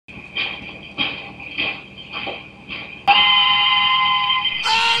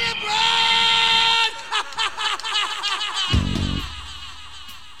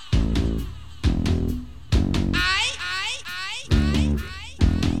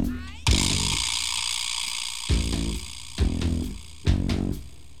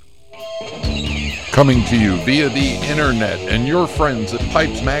Coming to you via the internet and your friends at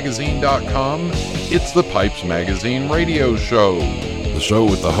pipesmagazine.com, it's the Pipes Magazine Radio Show. The show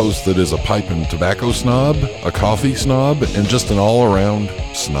with the host that is a pipe and tobacco snob, a coffee snob, and just an all-around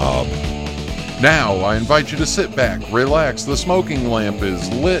snob. Now, I invite you to sit back, relax, the smoking lamp is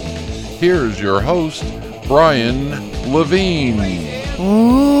lit. Here's your host, Brian Levine.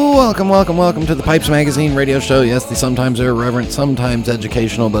 Ooh, welcome to the Pipes Magazine Radio Show. Yes, the sometimes irreverent, sometimes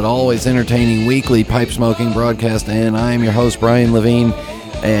educational, but always entertaining weekly pipe smoking broadcast. And I'm your host, Brian Levine,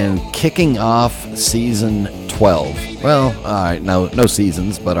 and kicking off season 12. Well, all right, no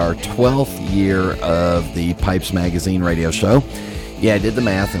seasons, but our 12th year of the Pipes Magazine Radio Show. Yeah, I did the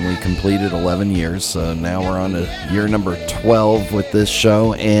math, and we completed 11 years, so now we're on to year number 12 with this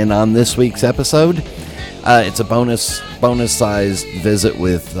show. And on this week's episode, it's a bonus-sized visit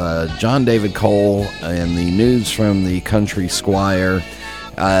with Jon David Cole and the news from the Country Squire,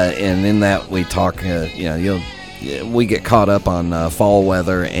 and in that we talk. We get caught up on fall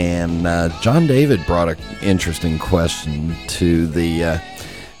weather, and Jon David brought an interesting question to the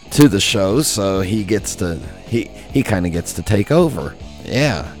show, so he kind of gets to take over.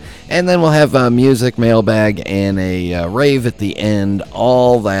 Yeah. And then we'll have music, mailbag, and a rave at the end.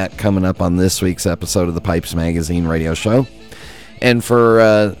 All that coming up on this week's episode of the Pipes Magazine Radio Show. And for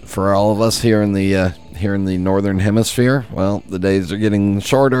all of us here in the Northern Hemisphere, well, the days are getting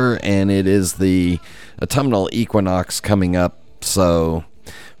shorter, and it is the autumnal equinox coming up. So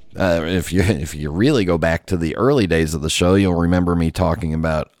if you really go back to the early days of the show, you'll remember me talking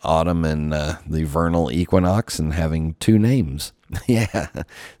about autumn and the vernal equinox and having two names. Yeah,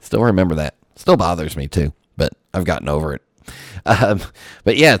 still remember that. Still bothers me too, but I've gotten over it.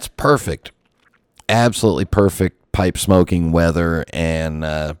 But yeah, it's perfect. Absolutely perfect pipe smoking weather,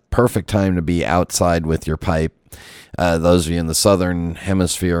 and perfect time to be outside with your pipe. Those of you in the Southern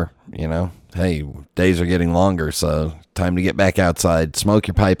Hemisphere, hey, days are getting longer, so time to get back outside, smoke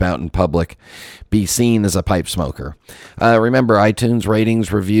your pipe out in public, be seen as a pipe smoker. Remember, iTunes ratings,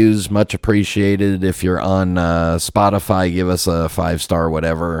 reviews, much appreciated. If you're on Spotify, give us a 5-star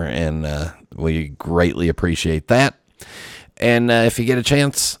whatever, and we greatly appreciate that. And if you get a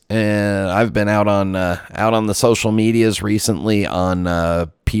chance, I've been out on the social medias recently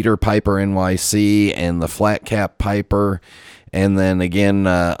on Peter Piper NYC and the Flat Cap Piper, and then again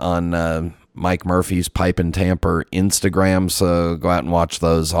on Mike Murphy's Pipe and Tamper Instagram, so go out and watch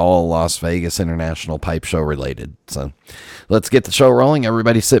those, all Las Vegas International Pipe Show related. So let's get the show rolling.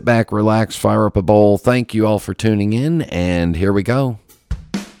 Everybody sit back, relax, fire up a bowl. Thank you all for tuning in, and here we go.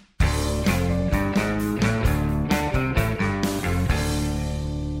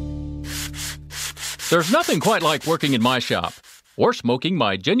 There's nothing quite like working in my shop or smoking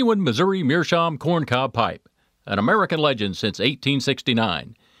my genuine Missouri Meerschaum corncob pipe, an American legend since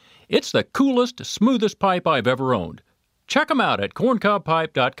 1869. It's the coolest, smoothest pipe I've ever owned. Check them out at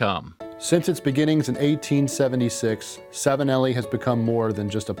corncobpipe.com. Since its beginnings in 1876, Savinelli has become more than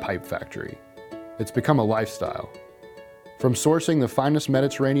just a pipe factory. It's become a lifestyle. From sourcing the finest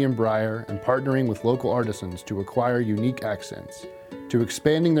Mediterranean briar and partnering with local artisans to acquire unique accents, to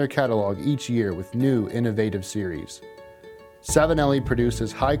expanding their catalog each year with new, innovative series, Savinelli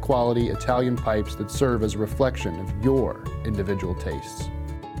produces high-quality Italian pipes that serve as a reflection of your individual tastes.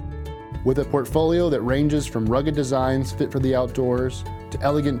 With a portfolio that ranges from rugged designs fit for the outdoors to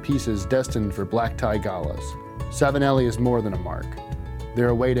elegant pieces destined for black tie galas, Savinelli is more than a mark. They're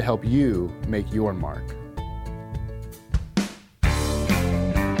a way to help you make your mark.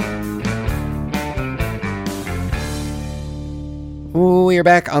 We are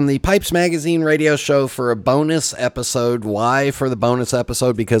back on the Pipes Magazine Radio Show for a bonus episode. Why for the bonus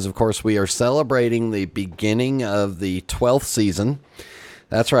episode? Because, of course, we are celebrating the beginning of the 12th season.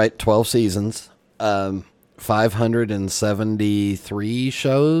 That's right, 12 seasons, 573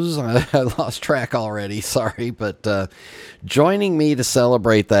 shows. I lost track already, sorry. But joining me to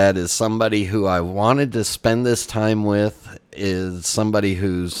celebrate that is somebody who I wanted to spend this time with, is somebody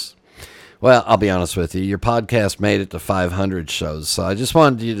who's, well, I'll be honest with you, your podcast made it to 500 shows. So I just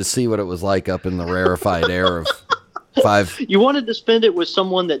wanted you to see what it was like up in the rarefied air of 5. You wanted to spend it with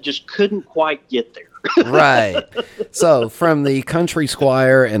someone that just couldn't quite get there. Right. So from the Country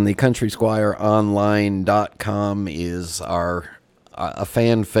Squire and the CountrySquireOnline.com is a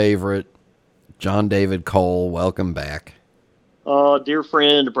fan favorite, Jon David Cole. Welcome back. Dear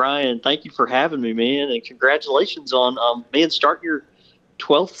friend Brian, thank you for having me, man, and congratulations on starting your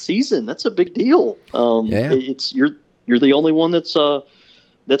 12th season. That's a big deal. Yeah. You're the only one that's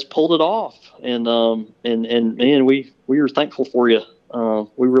pulled it off, and man, we are thankful for you.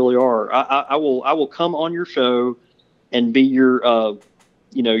 We really are. I will come on your show and be your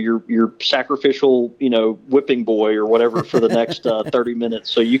your sacrificial, whipping boy or whatever for the next 30 minutes.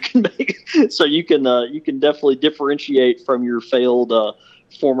 So you can you can definitely differentiate from your failed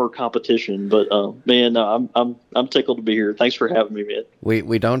former competition. But man, I'm tickled to be here. Thanks for having me, man.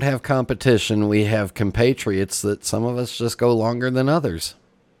 We don't have competition. We have compatriots that some of us just go longer than others.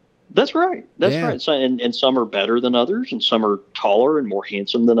 That's right. That's right. So, and some are better than others, and some are taller and more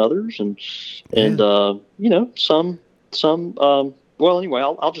handsome than others, and some. Well, anyway,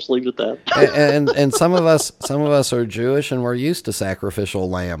 I'll just leave it at that. and some of us are Jewish, and we're used to sacrificial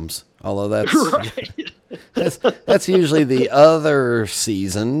lambs. Although that's right. that's usually the other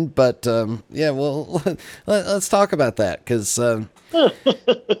season. But well, let's talk about that because so at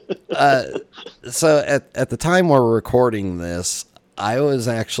the time we're recording this, I was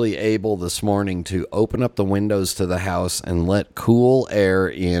actually able this morning to open up the windows to the house and let cool air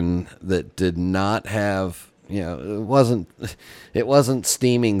in that did not have. It wasn't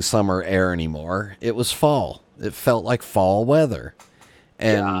steaming summer air anymore. It was fall. It felt like fall weather.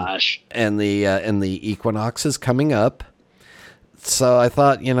 And Gosh. And the equinox is coming up. So I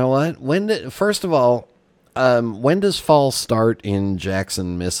thought, you know what? When does fall start in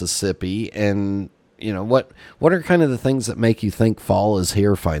Jackson, Mississippi? And what are kind of the things that make you think fall is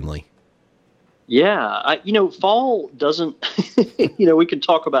here finally? Yeah, fall doesn't. We can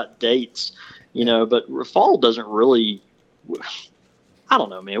talk about dates. But fall doesn't really, I don't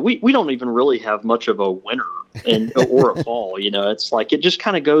know, man. We don't even really have much of a winter or a fall, it's like, it just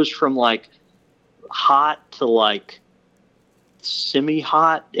kind of goes from like hot to like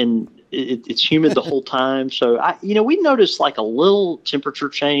semi-hot, and it's humid the whole time. So we noticed like a little temperature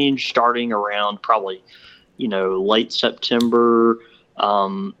change starting around probably, late September,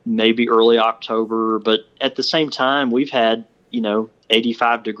 maybe early October. But at the same time, we've had,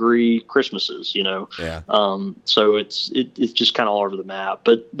 85-degree Christmases, Yeah. So it's just kind of all over the map.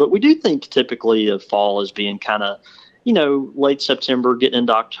 But we do think typically of fall as being kind of, late September, getting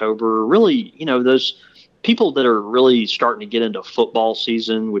into October. Really, those people that are really starting to get into football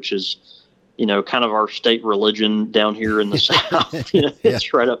season, which is, kind of our state religion down here in the South.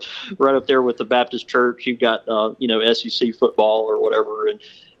 It's right up there with the Baptist church. You've got, SEC football or whatever, and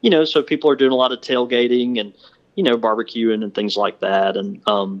so people are doing a lot of tailgating and barbecuing and things like that. And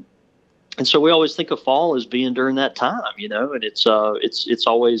so we always think of fall as being during that time, and it's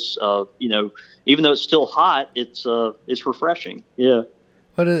always, even though it's still hot, it's refreshing. Yeah.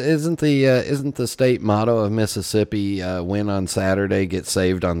 But isn't the state motto of Mississippi, win on Saturday, get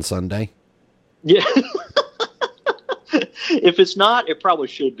saved on Sunday? Yeah. If it's not, it probably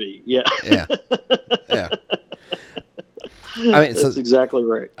should be. Yeah. Yeah. Yeah. I mean, that's exactly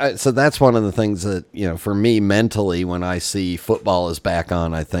right. So that's one of the things that, for me mentally, when I see football is back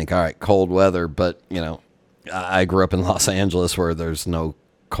on, I think, all right, cold weather. But, I grew up in Los Angeles where there's no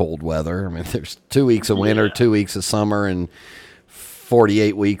cold weather. I mean, there's 2 weeks of winter, 2 weeks of summer, and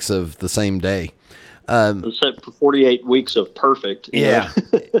 48 weeks of the same day. 48 weeks of perfect. Yeah.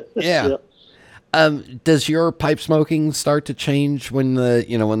 Yeah. Does your pipe smoking start to change when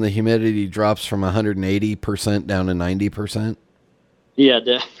the humidity drops from 180% down to 90%? Yeah,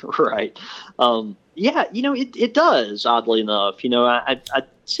 right. It does, oddly enough. I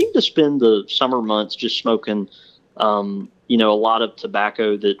seem to spend the summer months just smoking, a lot of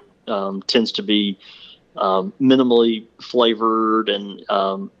tobacco that tends to be minimally flavored and,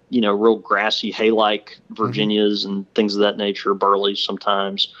 real grassy hay-like Virginias and things of that nature, burleys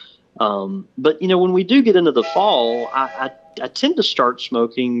sometimes. But when we do get into the fall, I tend to start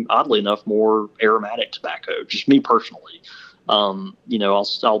smoking, oddly enough, more aromatic tobacco, just me personally.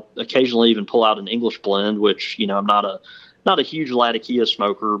 I'll occasionally even pull out an English blend, which, I'm not a huge Latakia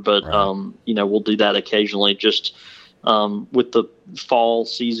smoker, but, right. We'll do that occasionally just, with the fall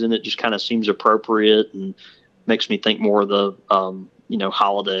season. It just kind of seems appropriate and makes me think more of the,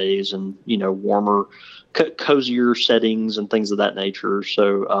 holidays and, warmer, cozier settings and things of that nature.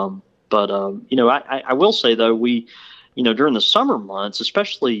 So, I will say though, we, during the summer months,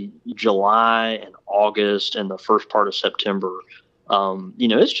 especially July and August and the first part of September,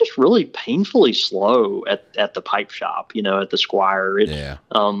 it's just really painfully slow at the pipe shop, at the Squire.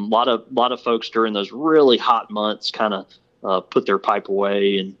 A lot of folks during those really hot months kind of, put their pipe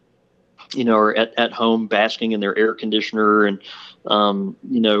away and, are at home basking in their air conditioner and,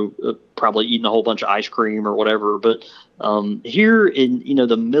 probably eating a whole bunch of ice cream or whatever. But here in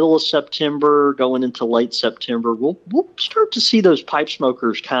the middle of September, going into late September, we'll start to see those pipe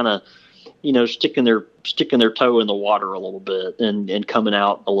smokers kind of sticking their toe in the water a little bit and coming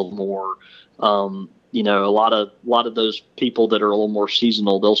out a little more. A lot of those people that are a little more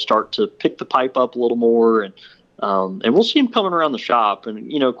seasonal, they'll start to pick the pipe up a little more and And we'll see them coming around the shop.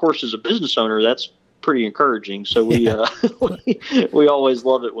 And, of course, as a business owner, that's pretty encouraging. So we always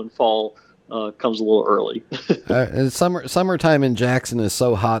love it when fall comes a little early. And summertime in Jackson is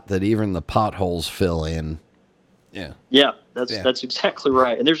so hot that even the potholes fill in. Yeah. Yeah, that's exactly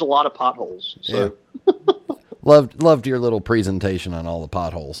right. And there's a lot of potholes. So loved your little presentation on all the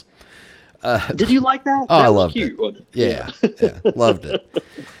potholes. Did you like that? Oh, that I was loved cute, it. Wasn't it? Yeah, loved it.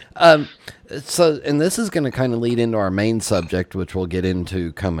 So, and this is going to kind of lead into our main subject, which we'll get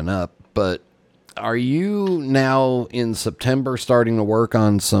into coming up, but are you now in September starting to work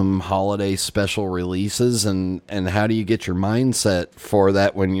on some holiday special releases, and how do you get your mindset for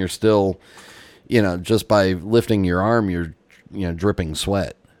that when you're still, just by lifting your arm, you're, dripping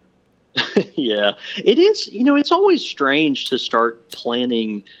sweat? Yeah, it is. It's always strange to start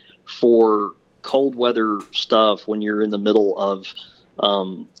planning for cold weather stuff when you're in the middle of,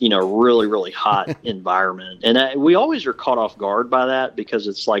 really, really hot environment. And we always are caught off guard by that because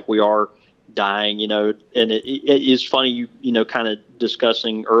it's like we are dying, and it is funny, kind of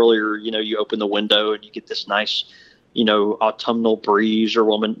discussing earlier, you open the window and you get this nice, autumnal breeze or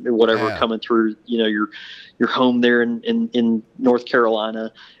whatever coming through, your home there in North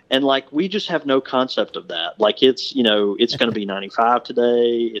Carolina. And like, we just have no concept of that. Like it's going to be 95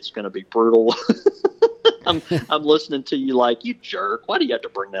 today. It's going to be brutal. I'm listening to you like, you jerk. Why do you have to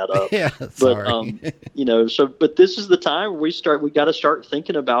bring that up? Yeah, sorry. But, but this is the time we got to start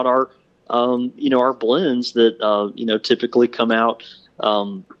thinking about our blends that, typically come out,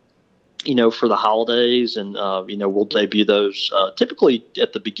 for the holidays, and, we'll debut those, typically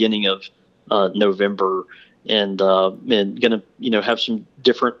at the beginning of, November, and gonna, have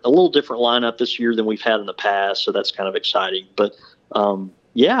a little different lineup this year than we've had in the past. So that's kind of exciting, but,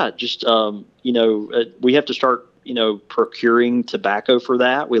 we have to start, procuring tobacco for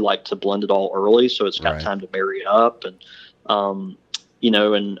that. We like to blend it all early, so it's got time to marry up, and,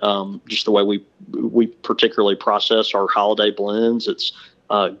 just the way we particularly process our holiday blends, it's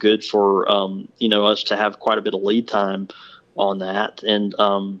good for us to have quite a bit of lead time on that, and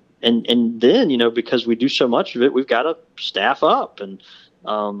then because we do so much of it, we've got to staff up and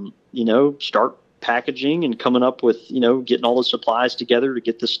start packaging and coming up with getting all the supplies together to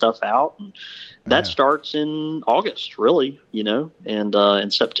get this stuff out, and that starts in August, really, and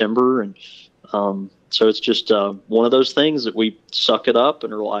in September, and so it's just one of those things that we suck it up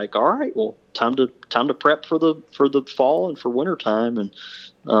and are like, all right, well, time to prep for the fall and for winter time,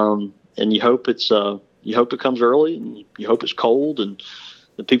 and you hope it comes early, and you hope it's cold, and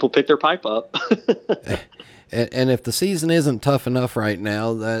the people pick their pipe up. And if the season isn't tough enough right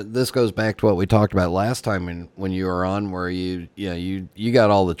now, this goes back to what we talked about last time when you were on, where you got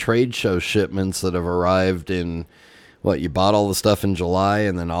all the trade show shipments that have arrived in. You bought all the stuff in July,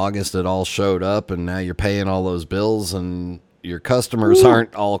 and then August it all showed up, and now you're paying all those bills, and your customers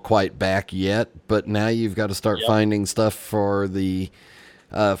aren't all quite back yet, but now you've got to start finding stuff for the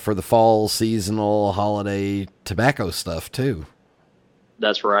fall seasonal holiday tobacco stuff too.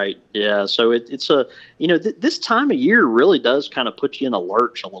 That's right. Yeah. So it's this time of year really does kind of put you in a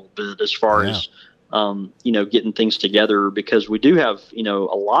lurch a little bit as far as, getting things together, because we do have, a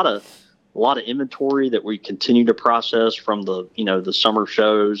lot of inventory that we continue to process from the summer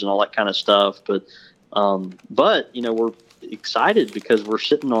shows and all that kind of stuff. But we're excited because we're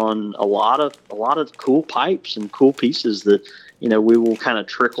sitting on a lot of cool pipes and cool pieces that, we will kind of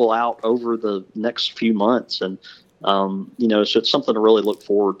trickle out over the next few months. And, so it's something to really look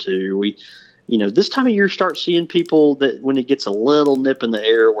forward to. We, this time of year start seeing people that when it gets a little nip in the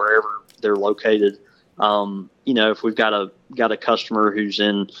air, wherever they're located, if we've got a customer who's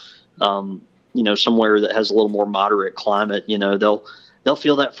in, somewhere that has a little more moderate climate, they'll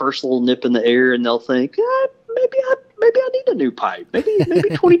feel that first little nip in the air, and they'll think, maybe I need a new pipe. Maybe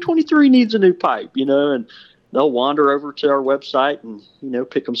 2023 needs a new pipe, and they'll wander over to our website and,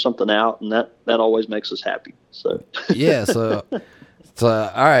 pick them something out. And that always makes us happy. So, yeah. So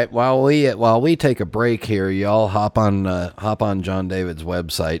all right. While we take a break here, y'all hop on Jon David's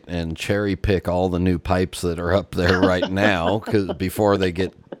website and cherry pick all the new pipes that are up there right now, before they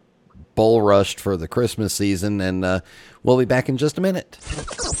get bull rushed for the Christmas season. And, we'll be back in just a minute.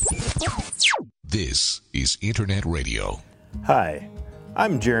 This is Internet Radio. Hi,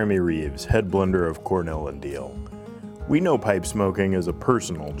 I'm Jeremy Reeves, head blender of Cornell & Deal. We know pipe smoking is a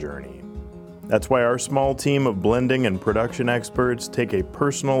personal journey. That's why our small team of blending and production experts take a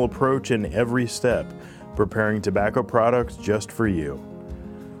personal approach in every step, preparing tobacco products just for you.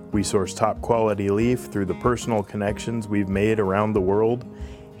 We source top quality leaf through the personal connections we've made around the world,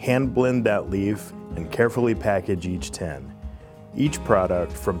 hand blend that leaf, and carefully package each 10. Each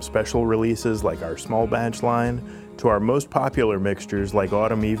product, from special releases like our small batch line to our most popular mixtures like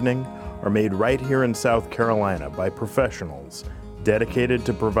Autumn Evening, are made right here in South Carolina by professionals dedicated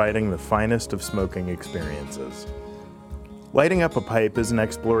to providing the finest of smoking experiences. Lighting up a pipe is an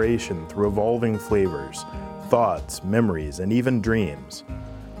exploration through evolving flavors, thoughts, memories, and even dreams.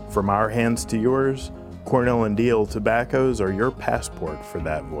 From our hands to yours, Cornell & Diehl tobaccos are your passport for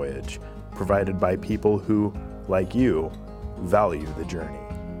that voyage, provided by people who, like you, value the journey.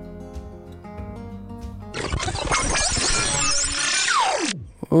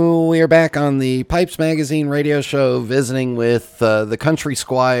 We are back on the Pipes Magazine radio show, visiting with the Country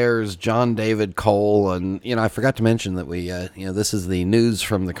Squire's Jon David Cole, and I forgot to mention that we this is the news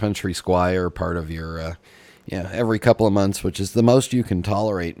from the Country Squire, part of your every couple of months, which is the most you can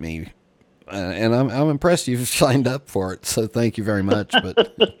tolerate me, and I'm impressed you've signed up for it. So thank you very much.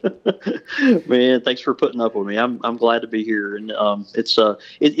 But man, thanks for putting up with me. I'm glad to be here, and it's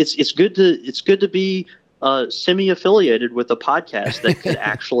good to be semi-affiliated with a podcast that could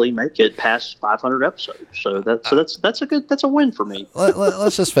actually make it past 500 episodes. So that's a win for me.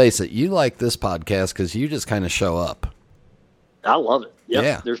 Let's just face it. You like this podcast because you just kind of show up. I love it. Yep.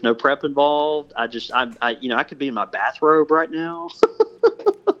 Yeah. There's no prep involved. I could be in my bathrobe right now.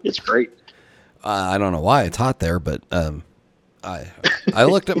 It's great. I don't know why it's hot there, but I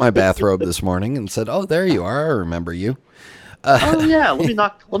looked at my bathrobe this morning and said, "Oh, there you are. I remember you." Oh yeah, let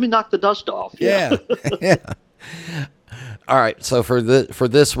me knock the dust off. Yeah. Yeah. All right, so for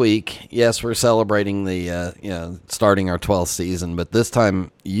this week, yes, we're celebrating the starting our 12th season, but this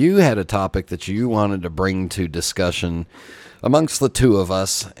time you had a topic that you wanted to bring to discussion amongst the two of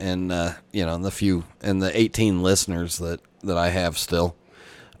us, and the 18 listeners that I have still.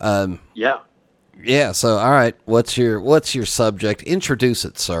 Yeah. So all right, what's your subject? Introduce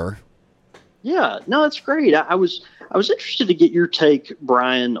it, sir. Yeah. No, that's great. I was interested to get your take,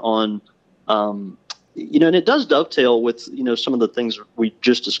 Brian, on, and it does dovetail with, some of the things we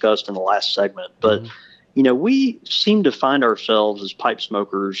just discussed in the last segment. But, we seem to find ourselves as pipe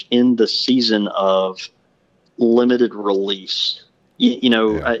smokers in the season of limited release.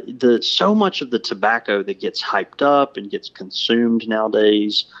 So much of the tobacco that gets hyped up and gets consumed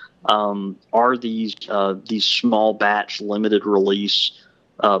nowadays are these small batch limited release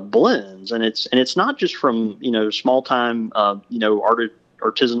blends, and it's not just from small time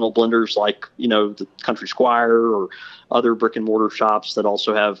artisanal blenders like the Country Squire or other brick and mortar shops that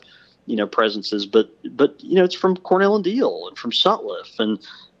also have presences, but it's from Cornell & Diehl and from Sutliff and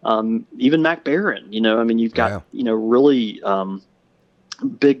even Mac Baren. You've got really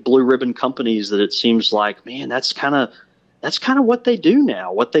big blue ribbon companies that it seems like, man, that's kind of what they do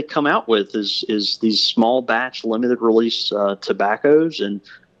now. What they come out with is these small batch limited release tobaccos, and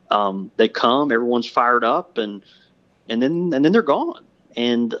they come, everyone's fired up, and then they're gone.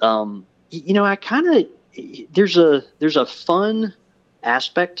 And I kind of there's a fun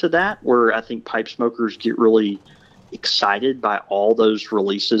aspect to that where I think pipe smokers get really excited by all those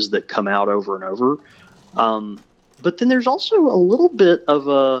releases that come out over and over. But then there's also a little bit of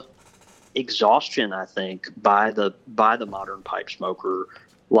a exhaustion, I think, by the modern pipe smoker.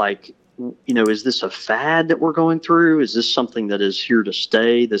 Like, is this a fad that we're going through? Is this something that is here to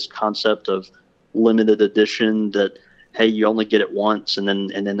stay? This concept of limited edition that, hey, you only get it once and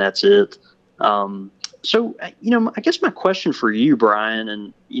then that's it. So, I guess my question for you, Brian,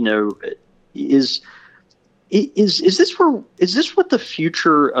 and is this what the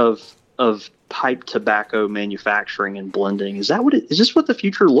future of pipe tobacco manufacturing and blending is this what the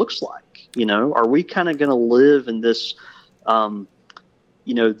future looks like? Are we kind of going to live in this,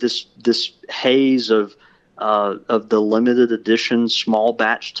 this haze of the limited edition small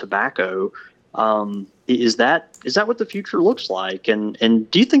batch tobacco? Is that what the future looks like?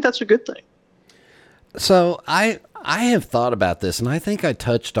 And do you think that's a good thing? So I have thought about this, and I think I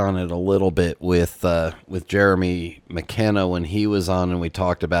touched on it a little bit with Jeremy McKenna when he was on, and we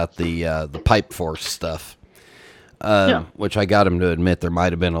talked about the Pipe Force stuff. Which I got him to admit there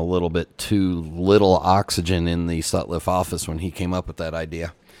might have been a little bit too little oxygen in the Sutliff office when he came up with that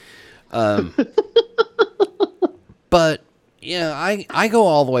idea. But I go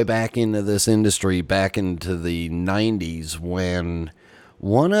all the way back into this industry, back into the 90s, when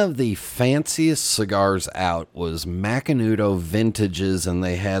one of the fanciest cigars out was Macanudo Vintages, and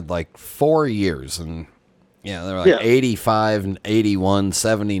they had like 4 years, and they were like 85 and 81,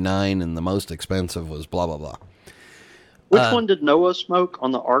 79, and the most expensive was blah, blah, blah. Which one did Noah smoke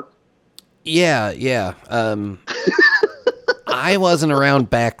on the Arc? Yeah. I wasn't around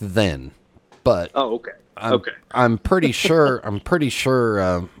back then, but okay. I'm pretty sure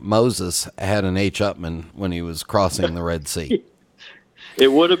Moses had an H. Upman when he was crossing the Red Sea.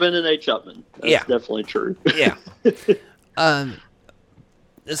 It would have been an H. Upman. That's Yeah. definitely true. Yeah.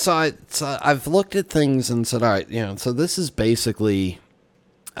 So I've looked at things and said, all right, so this is basically,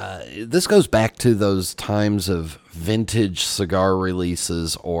 this goes back to those times of vintage cigar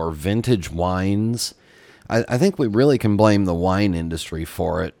releases or vintage wines. I think we really can blame the wine industry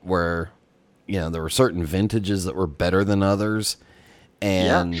for it, where, there were certain vintages that were better than others.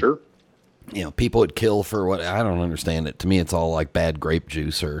 And, yeah, sure. People would kill for what, I don't understand it. To me, it's all like bad grape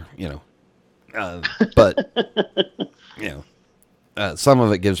juice or, but, some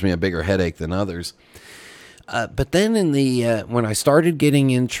of it gives me a bigger headache than others. But then when I started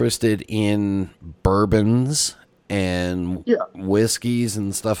getting interested in bourbons and whiskeys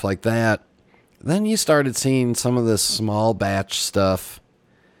and stuff like that, then you started seeing some of this small batch stuff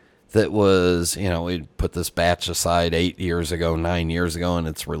that was, we'd put this batch aside 8 years ago, 9 years ago, and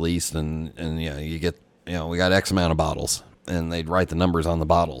it's released, and you get, we got X amount of bottles, and they'd write the numbers on the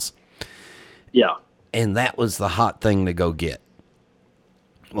bottles. Yeah. And that was the hot thing to go get.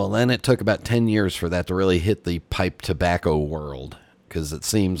 Well, then it took about 10 years for that to really hit the pipe tobacco world, because it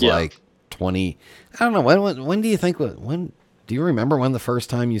seems like 20, I don't know, when do you think, do you remember when the first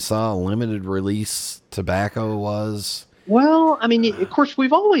time you saw a limited release tobacco was? Well, I mean, of course,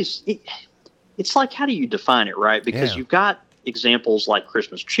 we've always, it's like, how do you define it, right? Because you've got examples like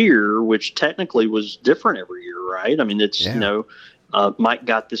Christmas Cheer, which technically was different every year, right? I mean, it's, Mike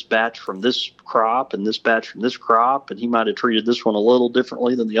got this batch from this crop and this batch from this crop, and he might have treated this one a little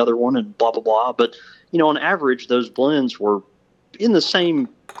differently than the other one and blah, blah, blah. But, on average, those blends were in the same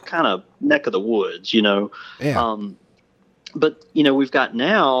kind of neck of the woods, Yeah. But, we've got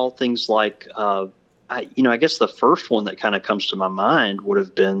now things like, I guess the first one that kind of comes to my mind would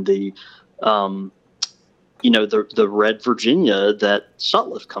have been the Red Virginia that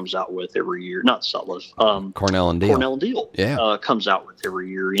Sutliff comes out with every year. Not Sutliff. Cornell and Deal. Cornell and Deal comes out with every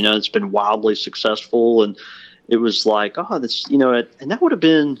year. It's been wildly successful. And it was like, this, and that would have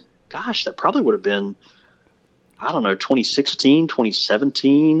been, that probably would have been, I don't know, 2016,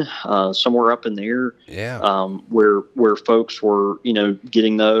 2017, somewhere up in there. Yeah. Where folks were,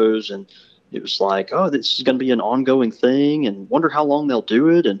 getting those, and it was like, this is going to be an ongoing thing, and wonder how long they'll do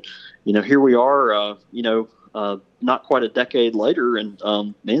it. And, here we are, not quite a decade later, and,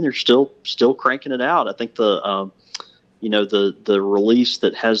 man, they're still cranking it out. I think the release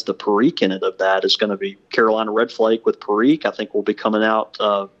that has the Perique in it of that is going to be Carolina Red Flake with Perique. I think will be coming out,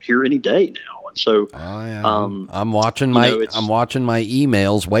 here any day now. And so, I'm watching my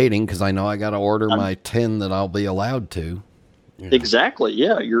emails waiting, 'cause I know I got to order my 10 that I'll be allowed to. Exactly.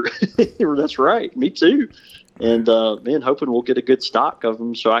 Yeah, that's right. Me too. And man, hoping we'll get a good stock of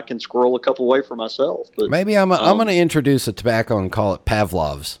them so I can squirrel a couple away for myself. But maybe I'm going to introduce a tobacco and call it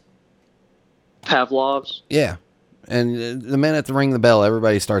Pavlov's. Pavlov's? Yeah. And the minute they ring the bell,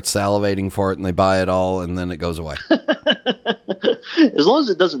 everybody starts salivating for it, and they buy it all, and then it goes away. As long as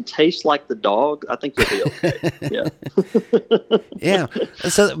it doesn't taste like the dog, I think you'll be okay. Yeah. Yeah.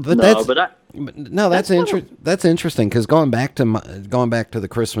 So, that's interesting, because going back to the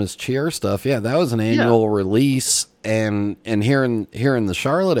Christmas Cheer stuff, that was an annual release, and here in the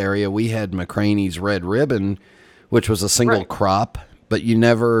Charlotte area, we had McCraney's Red Ribbon, which was a single crop, but you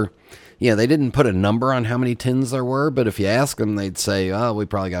never. Yeah, they didn't put a number on how many tins there were, but if you ask them, they'd say, we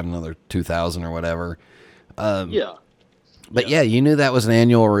probably got another 2,000 or whatever. But you knew that was an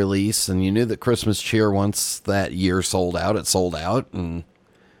annual release, and you knew that Christmas Cheer, once that year sold out, it sold out. And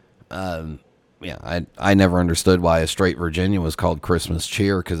I never understood why a straight Virginia was called Christmas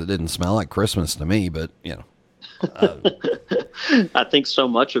Cheer, because it didn't smell like Christmas to me, but, I think so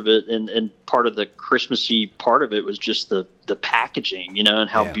much of it, and part of the Christmassy part of it was just the packaging, and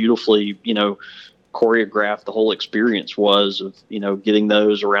how beautifully, choreographed the whole experience was of, getting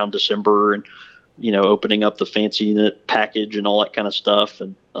those around December and, opening up the fancy package and all that kind of stuff.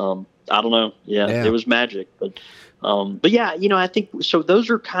 And I don't know. Yeah, it was magic. But yeah, I think so. Those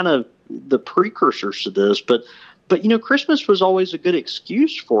are kind of the precursors to this. But Christmas was always a good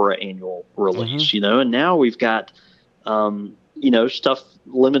excuse for an annual release, and now we've got, stuff,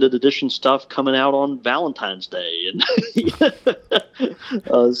 limited edition stuff coming out on Valentine's Day and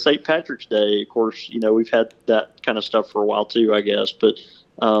St. Patrick's Day. Of course, we've had that kind of stuff for a while too, I guess, but,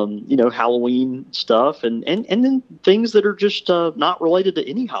 Halloween stuff and then things that are just, not related to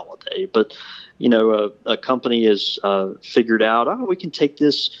any holiday, but, a company has, figured out, we can take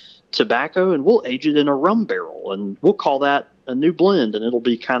this tobacco and we'll age it in a rum barrel and we'll call that a new blend, and it'll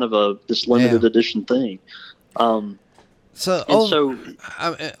be kind of this limited edition thing.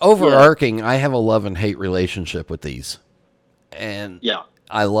 Overarching, I have a love and hate relationship with these, and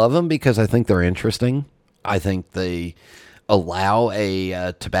I love them because I think they're interesting. I think they allow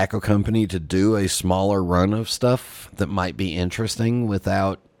a tobacco company to do a smaller run of stuff that might be interesting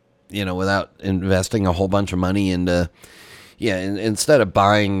without investing a whole bunch of money into, instead of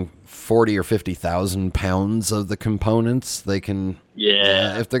buying 40 or 50,000 pounds of the components, they can,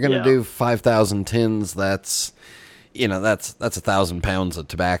 if they're going to do 5,000 tins, that's 1,000 pounds of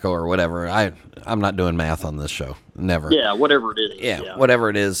tobacco or whatever. I'm not doing math on this show. Never. Yeah, whatever it is. Yeah, whatever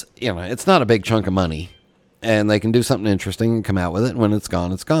it is. It's not a big chunk of money, and they can do something interesting and come out with it. And when it's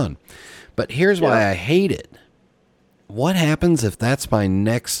gone, it's gone. But here's why I hate it. What happens if that's my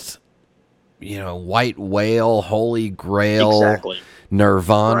next, white whale, holy grail,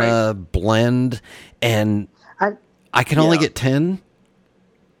 Nirvana blend, and I can only get 10?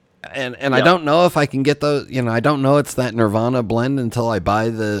 And I don't know if I can get those, I don't know it's that Nirvana blend until I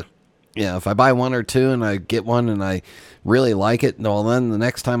buy if I buy one or two and I get one and I really like it, well, then the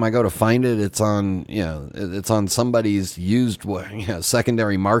next time I go to find it, it's on, it's on somebody's used,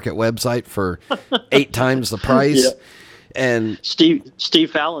 secondary market website for 8 times the price. Yeah. And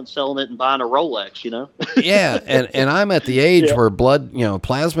Steve Fallon's selling it and buying a Rolex, Yeah. And I'm at the age where blood,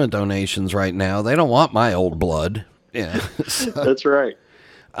 plasma donations right now, they don't want my old blood. Yeah. So, that's right.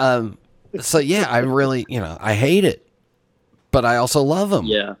 I really, I hate it, but I also love them.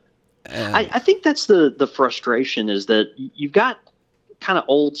 Yeah. I think that's the frustration, is that you've got kind of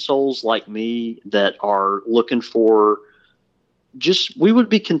old souls like me that are looking for we would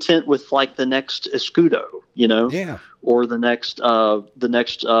be content with like the next Escudo, or the next, I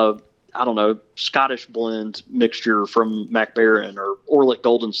don't know, Scottish blend mixture from MacBaron or Orlick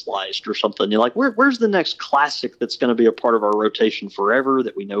Golden Sliced or something. You're like, where's the next classic that's going to be a part of our rotation forever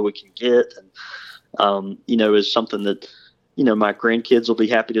that we know we can get, and is something that my grandkids will be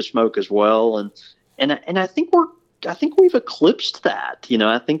happy to smoke as well. And I think we've eclipsed that.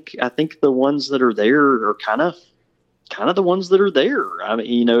 I think the ones that are there are kind of the ones that are there. I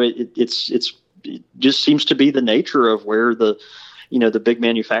mean, it just seems to be the nature of where the big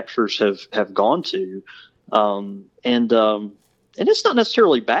manufacturers have gone to. And it's not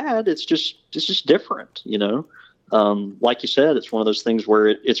necessarily bad. It's just different, like you said, it's one of those things where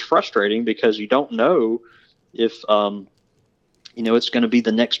it's frustrating because you don't know if, it's going to be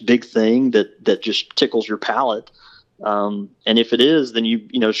the next big thing that just tickles your palate. And if it is, then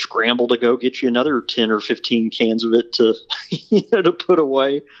you scramble to go get you another 10 or 15 cans of it to, to put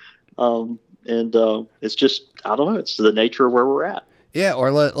away. It's just, I don't know, it's the nature of where we're at. Yeah,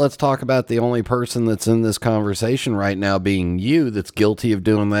 or let's talk about the only person that's in this conversation right now being you, that's guilty of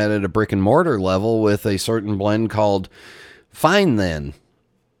doing that at a brick and mortar level with a certain blend called Fine Then.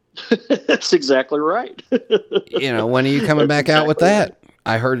 That's exactly right. When are you coming back out with that?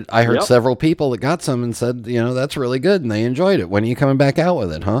 I heard several people that got some and said, that's really good and they enjoyed it. When are you coming back out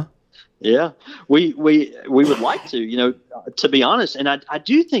with it, huh? Yeah, we would like to be honest. And I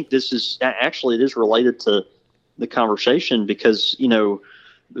do think this is actually, it is related to the conversation because,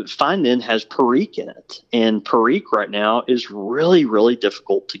 Fine Then has Perique in it, and Perique right now is really, really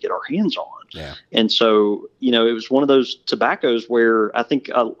difficult to get our hands on. Yeah. And so, it was one of those tobaccos where I think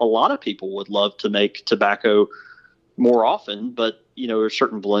a lot of people would love to make tobacco more often, but, or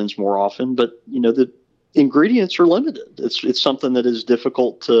certain blends more often, but, the ingredients are limited. It's something that is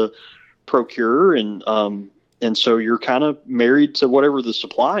difficult to procure. And so you're kind of married to whatever the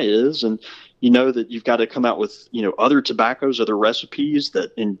supply is. And that you've got to come out with, other tobaccos, other recipes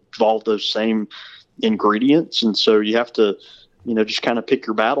that involve those same ingredients. And so you have to, just kind of pick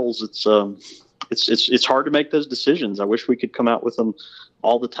your battles. It's hard to make those decisions. I wish we could come out with them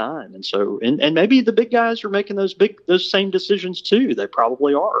all the time. And so, and maybe the big guys are making those same decisions too. They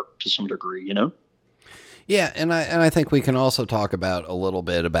probably are to some degree, Yeah. And I think we can also talk about a little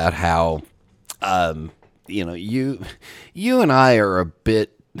bit about how, you and I are a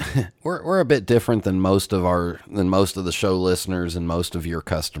bit, we're a bit different than most of the show listeners and most of your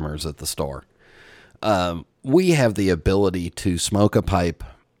customers at the store. We have the ability to smoke a pipe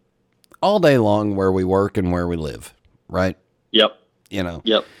all day long where we work and where we live, right? Yep.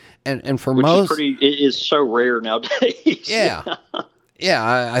 Yep. And for which most, it is so rare nowadays. Yeah.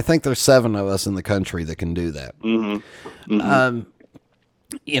 Yeah. I think there's 7 of us in the country that can do that. Mm-hmm.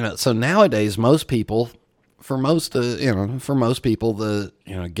 Mm-hmm. So nowadays, most people, for most people,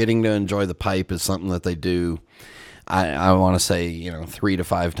 getting to enjoy the pipe is something that they do. I want to say, 3 to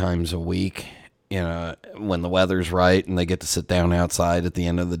 5 times a week, when the weather's right and they get to sit down outside at the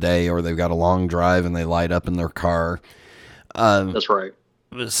end of the day, or they've got a long drive and they light up in their car. That's right.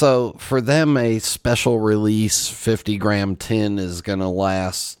 So for them, a special release 50-gram tin is going to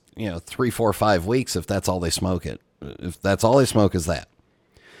last, 3, 4, 5 weeks if that's all they smoke it. If that's all they smoke is that.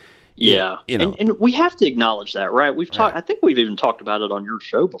 Yeah. You know. And we have to acknowledge that, right? We've talked, I think we've even talked about it on your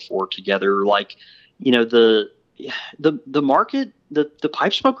show before together. Like, you know, the market, the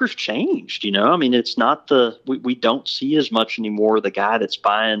pipe smokers changed, you know, I mean, it's not we don't see as much anymore the guy that's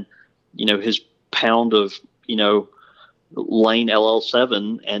buying, you know, his pound of, you know, Lane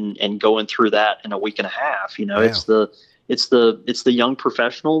LL7 and going through that in a week and a half. You know, Wow. it's the young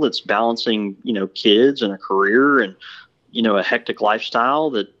professional that's balancing, you know, kids and a career and, you know, a hectic lifestyle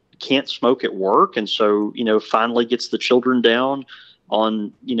that can't smoke at work. And so, you know, finally gets the children down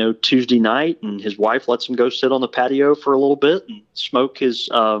on, you know, Tuesday night, and his wife lets him go sit on the patio for a little bit and smoke his,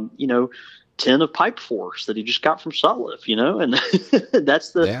 you know, 10 of Pipe Force that he just got from Sutliff, you know, and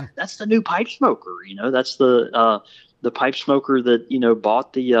that's the new pipe smoker, you know, that's the pipe smoker that, you know,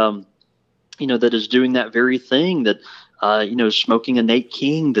 bought the, you know, that is doing that very thing that, you know, smoking a Nate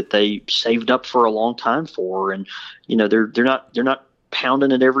King that they saved up for a long time for. And, you know, they're not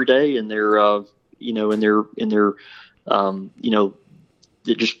pounding it every day in their, you know, in their, you know,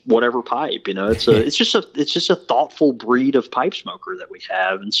 just whatever pipe, you know, it's just a thoughtful breed of pipe smoker that we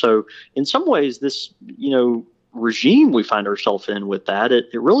have. And so in some ways this, you know, regime we find ourselves in with that, it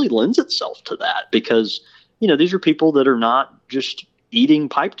really lends itself to that, because, you know, these are people that are not just eating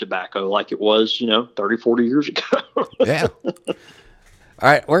pipe tobacco like it was, you know, 30, 40 years ago. Yeah. All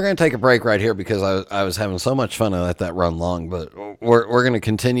right, we're going to take a break right here because I was having so much fun. I let that run long, but we're going to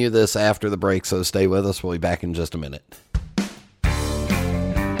continue this after the break, so stay with us. We'll be back in just a minute.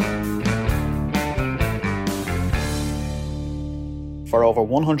 For over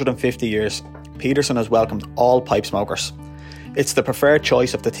 150 years, Peterson has welcomed all pipe smokers. It's the preferred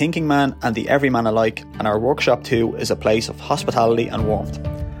choice of the thinking man and the everyman alike, and our workshop too is a place of hospitality and warmth.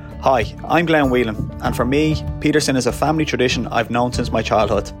 Hi, I'm Glenn Whelan, and for me, Peterson is a family tradition I've known since my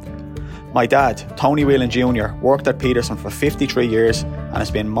childhood. My dad, Tony Whelan Jr., worked at Peterson for 53 years and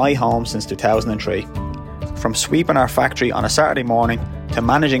has been my home since 2003. From sweeping our factory on a Saturday morning, to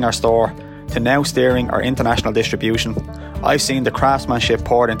managing our store, to now steering our international distribution, I've seen the craftsmanship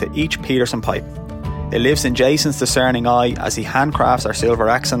poured into each Peterson pipe. It lives in Jason's discerning eye as he handcrafts our silver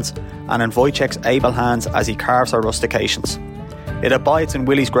accents, and in Wojciech's able hands as he carves our rustications. It abides in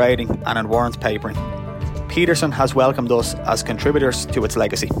Willie's grading and in Warren's papering. Peterson has welcomed us as contributors to its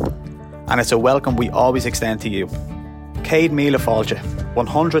legacy, and it's a welcome we always extend to you. Cade Mila Fálge,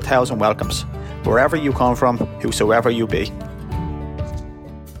 100,000 welcomes, wherever you come from, whosoever you be.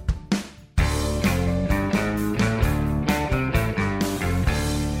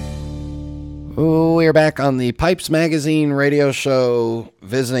 We're back on the Pipes Magazine radio show,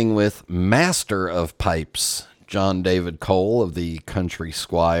 visiting with Master of Pipes, Jon David Cole of the Country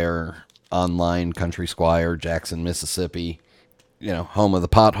Squire, online Country Squire, Jackson, Mississippi, you know, home of the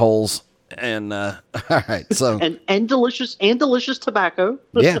potholes. And, all right, so. and delicious tobacco.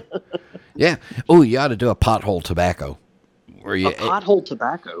 Yeah. Yeah. Oh, you ought to do a pothole tobacco. Pothole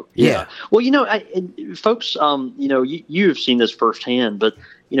tobacco. Yeah. Well, you know, folks, you know, you have seen this firsthand, but,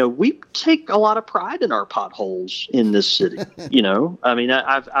 you know, we take a lot of pride in our potholes in this city. You know, I mean,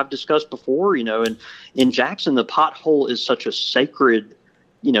 I've discussed before, you know, and in Jackson, the pothole is such a sacred,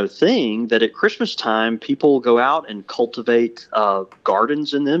 you know, thing that at Christmas time, people go out and cultivate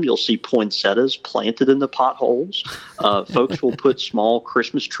gardens in them. You'll see poinsettias planted in the potholes. Folks will put small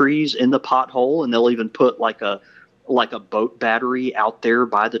Christmas trees in the pothole, and they'll even put like a boat battery out there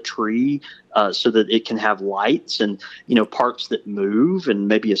by the tree so that it can have lights and, you know, parts that move, and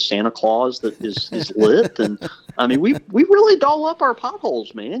maybe a Santa Claus that is lit. And I mean, we really doll up our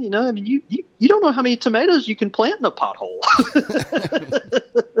potholes, man. You know, I mean, you don't know how many tomatoes you can plant in a pothole.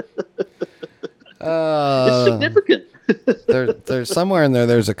 It's significant. There's somewhere in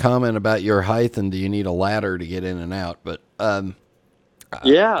there's a comment about your height and do you need a ladder to get in and out, but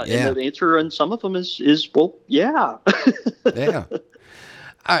yeah, and the answer on some of them is well, yeah. Yeah.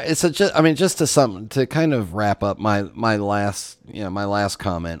 It's just to kind of wrap up my last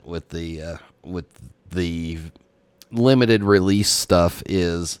comment with the limited release stuff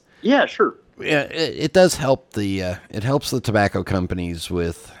is, yeah, sure. Yeah, it does help it helps the tobacco companies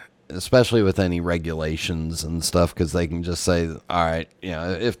with, especially with any regulations and stuff, because they can just say, all right, you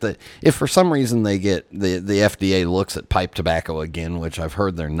know, if for some reason they get the FDA looks at pipe tobacco again, which I've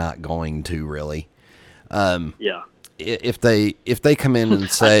heard they're not going to really. Yeah. If they come in and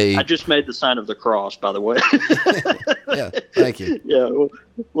say, I just made the sign of the cross, by the way. Yeah, thank you. Yeah, well,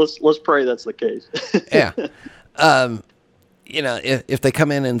 let's pray that's the case. Yeah. You know, if they come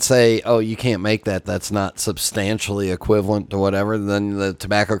in and say, oh, you can't make that, that's not substantially equivalent to whatever, then the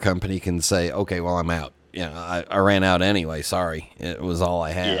tobacco company can say, okay, well, I'm out. You know, I ran out anyway. Sorry. It was all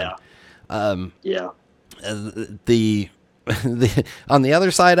I had. Yeah. The On the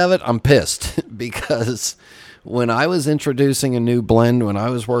other side of it, I'm pissed because when I was introducing a new blend, when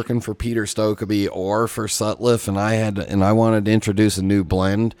I was working for Peter Stokeby or for Sutliff, and I wanted to introduce a new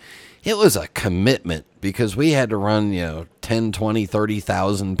blend, it was a commitment because we had to run, 10, 20,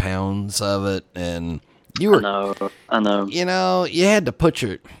 30,000 pounds of it. And you were, I know, you had to put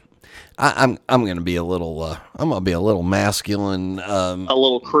your, I'm going to be a little, masculine, a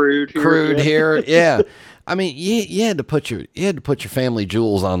little crude here. Yeah. I mean, you had to put your family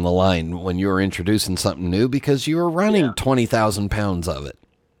jewels on the line when you were introducing something new because you were running 20,000 pounds of it.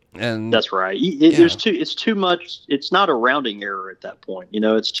 And that's right. It's too much. It's not a rounding error at that point.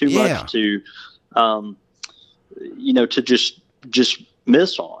 It's too much to, to just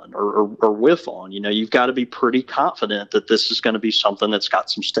miss on or whiff on. You've got to be pretty confident that this is going to be something that's got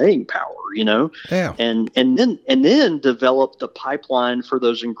some staying power. Yeah. And then develop the pipeline for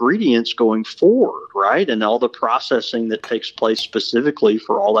those ingredients going forward, right? And all the processing that takes place specifically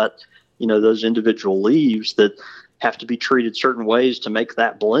for all that, those individual leaves that have to be treated certain ways to make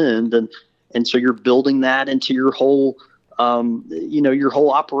that blend. And so you're building that into your whole, your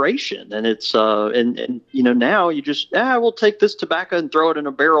whole operation. And it's, now you just, we'll take this tobacco and throw it in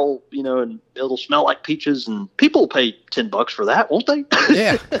a barrel, and it'll smell like peaches and people will pay $10 for that, won't they?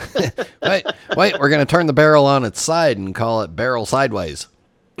 Yeah. Wait, we're going to turn the barrel on its side and call it barrel sideways.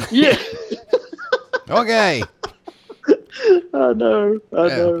 Yeah. Okay. I know.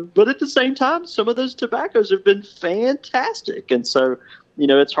 But at the same time, some of those tobaccos have been fantastic. And so,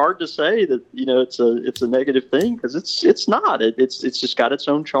 it's hard to say that, it's a negative thing because it's not. It's just got its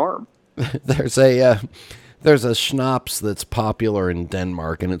own charm. There's a schnapps that's popular in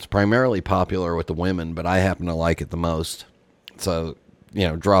Denmark, and it's primarily popular with the women, but I happen to like it the most. So,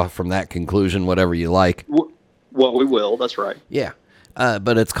 draw from that conclusion whatever you like. Well, we will. That's right. Yeah.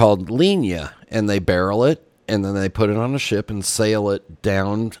 But it's called lieu, and they barrel it, and then they put it on a ship and sail it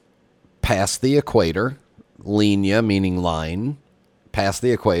down past the equator. Lieu meaning line. Past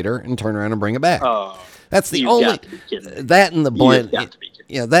the equator and turn around and bring it back. That's the only that and the blend.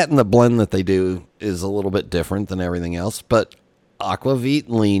 That and the blend that they do is a little bit different than everything else. But Aquavit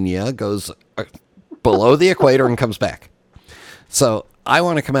Lieu goes below the equator and comes back. So I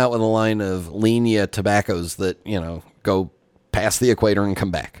want to come out with a line of lieu tobaccos that go past the equator and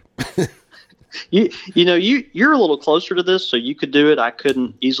come back. You're a little closer to this, so you could do it. I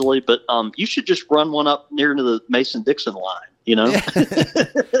couldn't easily, but you should just run one up near to the Mason-Dixon line.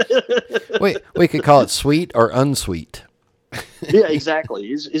 We could call it sweet or unsweet. Yeah,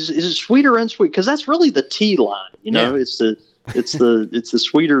 exactly. Is it sweet or unsweet? Because that's really the T line. It's the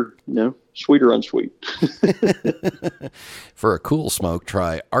sweeter, sweet or unsweet. For a cool smoke,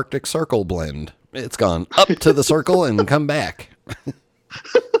 try Arctic Circle blend. It's gone up to the circle and come back.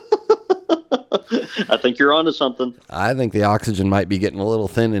 I think you're onto something. I think the oxygen might be getting a little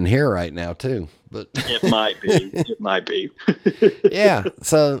thin in here right now too. But it might be. Yeah.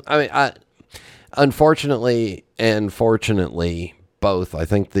 So, I mean, unfortunately and fortunately, both, I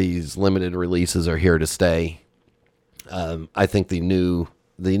think these limited releases are here to stay. I think the new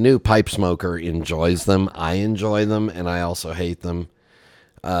pipe smoker enjoys them. I enjoy them, and I also hate them.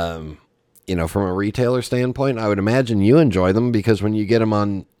 From a retailer standpoint, I would imagine you enjoy them because when you get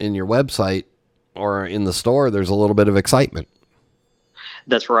them in your website or in the store, there's a little bit of excitement.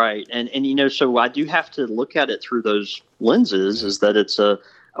 That's right. And so I do have to look at it through those lenses is that it's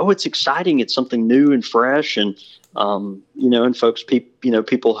it's exciting. It's something new and fresh. And, and folks,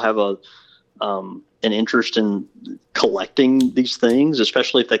 people have an interest in collecting these things,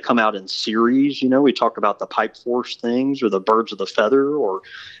 especially if they come out in series. We talk about the Pipe Force things or the Birds of the Feather or,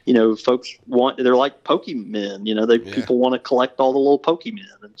 folks they're like Pokemon, people want to collect all the little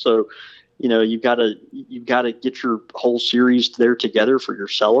Pokemon. And so, you've got to get your whole series there together for your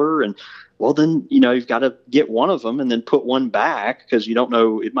cellar. And well, then, you've got to get one of them and then put one back because you don't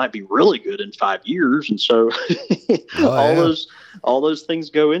know, it might be really good in 5 years. And so all those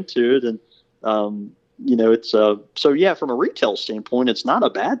things go into it. And, it's from a retail standpoint, it's not a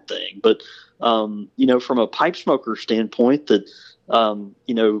bad thing, but, from a pipe smoker standpoint that,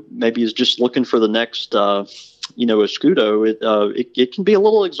 maybe is just looking for the next, Escudo, it can be a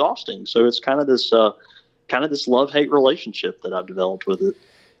little exhausting. So it's kind of this love-hate relationship that I've developed with it.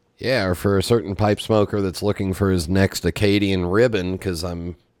 Yeah, or for a certain pipe smoker that's looking for his next Acadian ribbon, because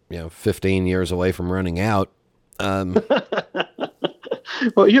I'm 15 years away from running out. Well,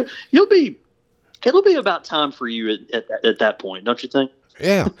 it'll be about time for you at that point, don't you think?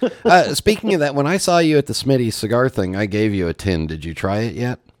 Yeah. Speaking of that, when I saw you at the Smitty cigar thing, I gave you a tin. Did you try it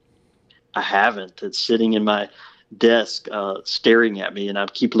yet? I haven't. It's sitting in my desk, staring at me, and I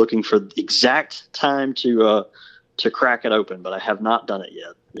keep looking for the exact time to crack it open, but I have not done it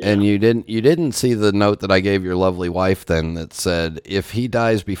yet. Yeah. And you didn't see the note that I gave your lovely wife then that said, if he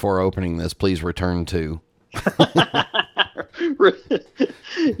dies before opening this, please return to.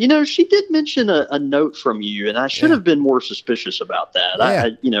 She did mention a note from you, and I should have been more suspicious about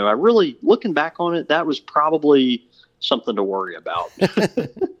that. Yeah. I really, looking back on it, that was probably something to worry about.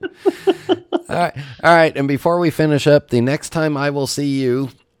 All right. And before we finish up, the next time I will see you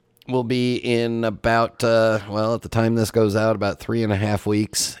will be in about, at the time this goes out, about 3.5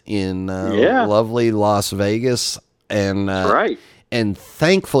 weeks in lovely Las Vegas. And right. And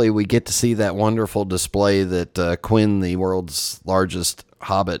thankfully, we get to see that wonderful display that Quinn, the world's largest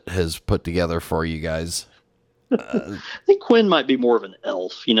hobbit, has put together for you guys. I think Quinn might be more of an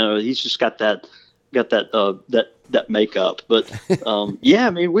elf. He's just got that makeup. But we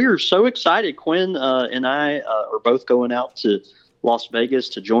are so excited. Quinn and I are both going out to Las Vegas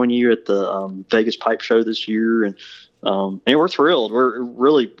to join you at the Vegas Pipe Show this year, and we're thrilled. We're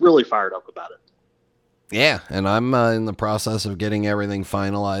really, really fired up about it. Yeah, and I'm in the process of getting everything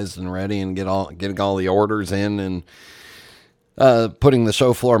finalized and ready, and getting all the orders in, and putting the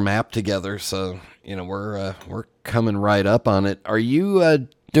show floor map together. So we're coming right up on it. Are you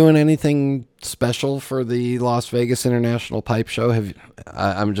doing anything special for the Las Vegas International Pipe Show?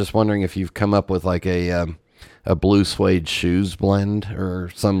 I'm just wondering if you've come up with like a blue suede shoes blend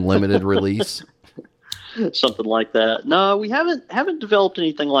or some limited release. Something like that. No, we haven't developed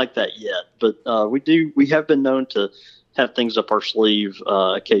anything like that yet, but we have been known to have things up our sleeve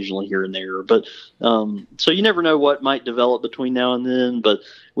occasionally here and there. But so you never know what might develop between now and then, but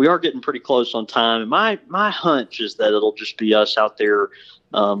we are getting pretty close on time. And my hunch is that it'll just be us out there,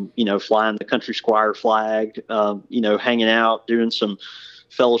 flying the Country Squire flag, hanging out, doing some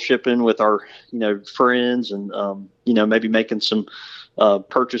fellowshipping with our, friends, and, maybe making some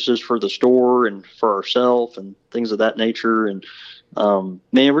purchases for the store and for ourselves and things of that nature. And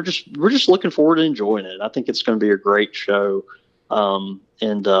we're just looking forward to enjoying it. I think it's going to be a great show, and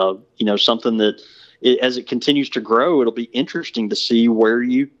something that as it continues to grow, it'll be interesting to see where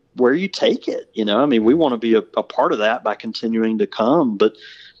you take it. We want to be a part of that by continuing to come, but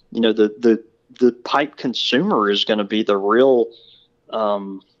the pipe consumer is going to be the real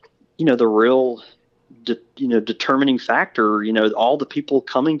determining factor. All the people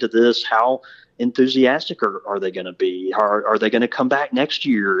coming to this, how enthusiastic are they going to be? Are they going to come back next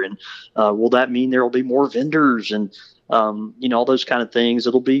year? And will that mean there will be more vendors and all those kind of things?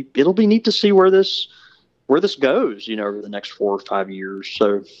 It'll be neat to see where this goes, over the next 4 or 5 years.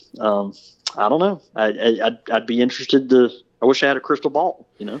 So I don't know. I'd be interested I wish I had a crystal ball.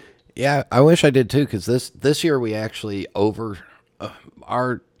 Yeah, I wish I did too, because this year we actually our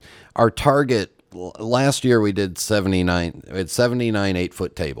target. Last year we did 79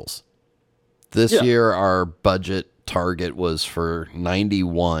 8-foot tables. This year our budget target was for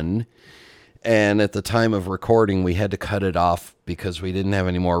 91. And at the time of recording, we had to cut it off because we didn't have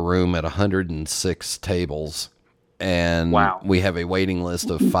any more room at 106 tables. And we have a waiting list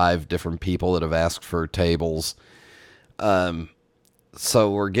of 5 different people that have asked for tables. So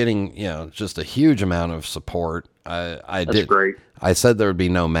we're getting, just a huge amount of support. That's great. I said there would be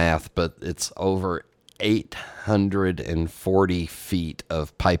no math, but it's over 840 feet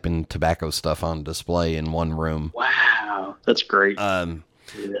of pipe and tobacco stuff on display in one room. Wow, that's great.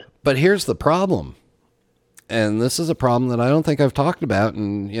 But here's the problem, and this is a problem that I don't think I've talked about.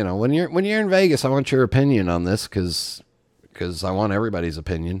 And when you're in Vegas, I want your opinion on this because I want everybody's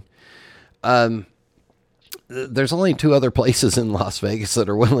opinion. There's only 2 other places in Las Vegas that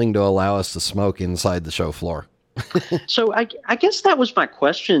are willing to allow us to smoke inside the show floor. So I guess that was my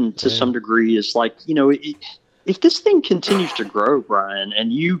question to some degree, is like, if this thing continues to grow, Brian,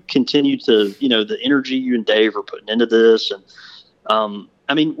 and you continue to, the energy you and Dave are putting into this, and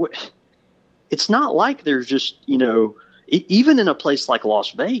it's not like there's just, even in a place like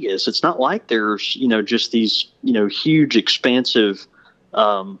Las Vegas, it's not like there's, just these, huge, expansive,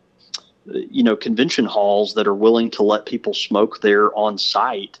 convention halls that are willing to let people smoke there on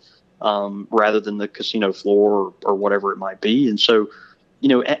site, rather than the casino floor or whatever it might be. And so,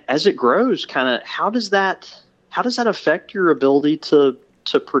 as it grows, kind of, how does that affect your ability to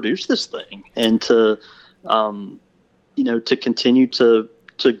produce this thing and to continue to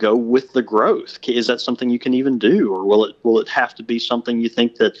go with the growth? Is that something you can even do, or will it have to be something you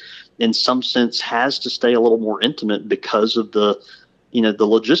think that in some sense has to stay a little more intimate because of the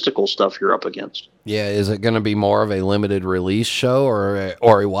logistical stuff you're up against? Yeah. Is it going to be more of a limited release show or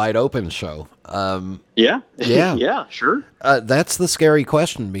a wide open show? Yeah. Yeah, sure. That's the scary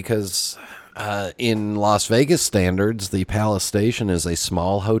question, because In Las Vegas standards, the Palace Station is a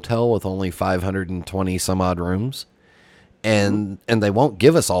small hotel with only 520 some odd rooms, and they won't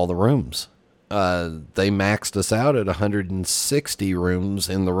give us all the rooms. They maxed us out at 160 rooms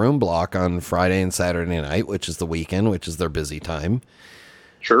in the room block on Friday and Saturday night, which is the weekend, which is their busy time.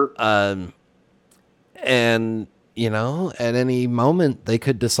 Sure. And, at any moment they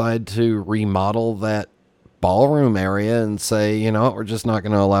could decide to remodel that ballroom area and say, we're just not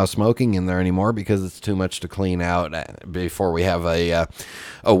going to allow smoking in there anymore because it's too much to clean out before we have a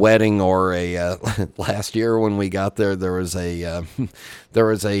wedding or last year when we got there, there was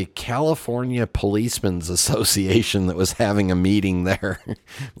a California Policemen's Association that was having a meeting there.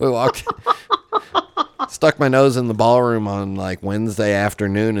 We walked, stuck my nose in the ballroom on like Wednesday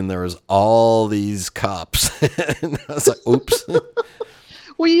afternoon, and there was all these cops. And I was like, oops.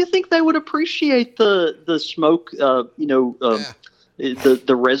 Well, you think they would appreciate the smoke, the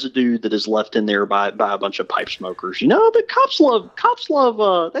residue that is left in there by a bunch of pipe smokers. But cops love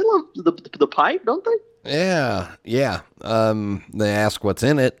they love the pipe, don't they? Yeah. They ask what's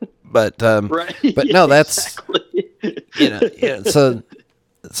in it, but right. But yeah, no, that's exactly.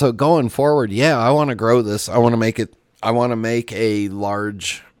 So going forward, I want to grow this. I want to make a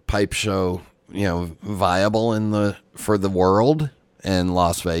large pipe show, viable for the world. And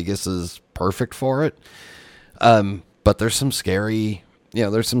Las Vegas is perfect for it. But there's some scary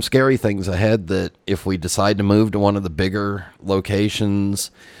things ahead that if we decide to move to one of the bigger locations,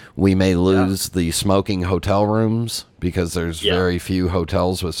 we may lose the smoking hotel rooms because there's very few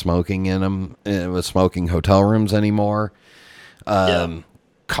hotels with smoking in them, with smoking hotel rooms anymore.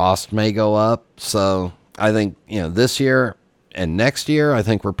 Cost may go up. So I think, this year and next year, I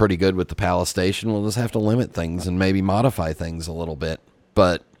think we're pretty good with the Palace Station. We'll just have to limit things and maybe modify things a little bit.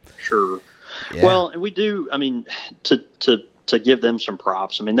 But sure. Yeah. Well, and we do. I mean, to give them some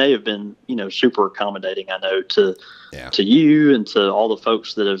props. I mean, they have been super accommodating. I know to you and to all the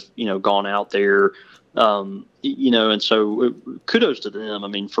folks that have gone out there. And so kudos to them. I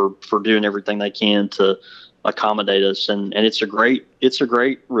mean, for doing everything they can to accommodate us. And it's a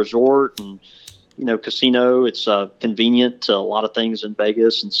great resort and. Casino, it's convenient to a lot of things in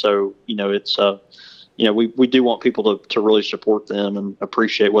Vegas. And so, it's, we do want people to really support them and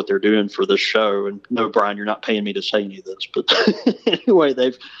appreciate what they're doing for this show. And no, Brian, you're not paying me to say any of this, but anyway,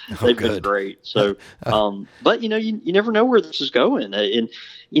 they've been great. So, but you never know where this is going. And,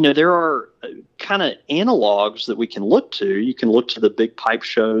 there are kind of analogs that we can look to. You can look to the big pipe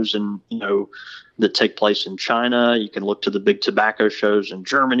shows and, that take place in China. You can look to the big tobacco shows in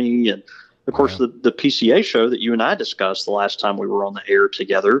Germany and, of course, the PCA show that you and I discussed the last time we were on the air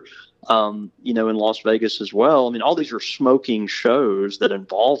together, in Las Vegas as well. I mean, all these are smoking shows that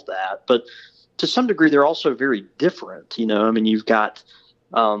involve that, but to some degree, they're also very different. I mean, you've got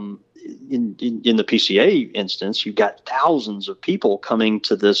in the PCA instance, you've got thousands of people coming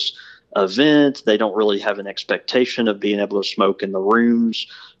to this event. They don't really have an expectation of being able to smoke in the rooms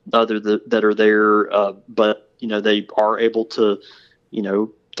that are there, but they are able to,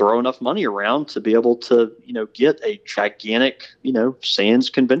 throw enough money around to be able to, get a gigantic, Sands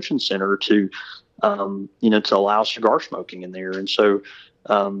Convention Center to allow cigar smoking in there. And so,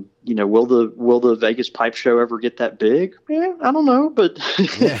 will the Vegas Pipe Show ever get that big? Yeah, I don't know, but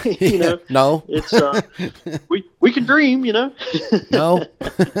no, it's we can dream, No,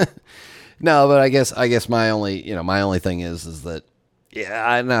 no, but I guess my only thing is that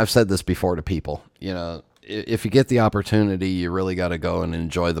and I've said this before to people, if you get the opportunity, you really got to go and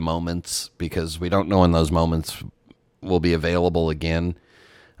enjoy the moments because we don't know when those moments will be available again.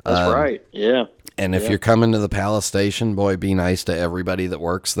 That's right. Yeah. And if you're coming to the Palace Station, boy, be nice to everybody that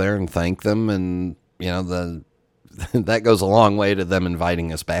works there and thank them. And, that goes a long way to them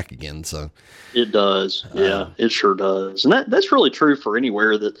inviting us back again. So it does. Yeah, it sure does. And that's really true for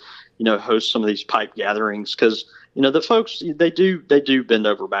anywhere that, hosts some of these pipe gatherings because, the folks, they do bend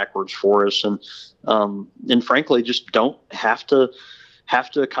over backwards for us. And frankly, just don't have to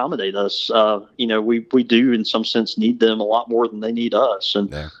accommodate us. We do in some sense need them a lot more than they need us.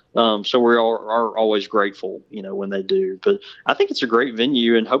 And, so we are always grateful, when they do, but I think it's a great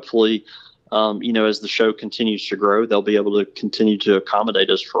venue and hopefully, as the show continues to grow, they'll be able to continue to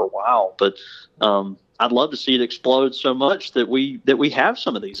accommodate us for a while. But, I'd love to see it explode so much that we have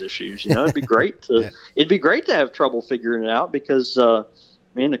some of these issues. It'd be great to have trouble figuring it out because, the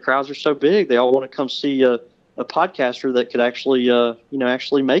crowds are so big. They all want to come see a podcaster that could actually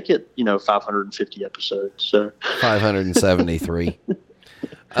make it, 550 episodes. So 573.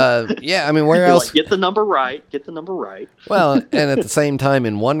 Yeah, I mean, where You're else? like, get the number right. Well, and at the same time,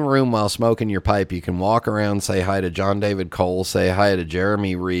 in one room while smoking your pipe, you can walk around, say hi to Jon David Cole, say hi to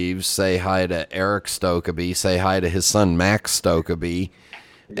Jeremy Reeves, say hi to Eric Stokeby, say hi to his son Max Stokeby,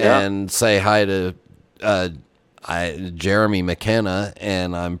 and say hi to Jeremy McKenna.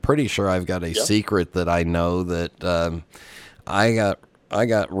 And I'm pretty sure I've got a secret that I know that I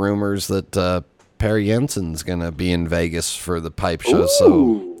got rumors that Per Jensen's going to be in Vegas for the pipe show. Ooh.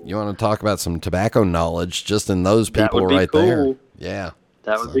 So you want to talk about some tobacco knowledge just in those people right there. Yeah.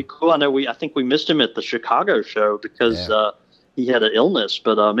 That would be cool. I think we missed him at the Chicago show because he had an illness,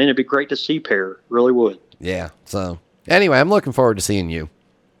 but man, it'd be great to see Per. Really would. Yeah. So anyway, I'm looking forward to seeing you.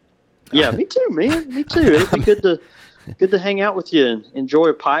 Yeah, me too, man. Me too. It'd be good to hang out with you and enjoy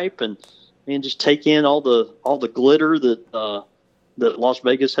a pipe and just take in all the glitter that Las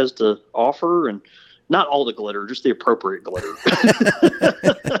Vegas has to offer, and not all the glitter, just the appropriate glitter.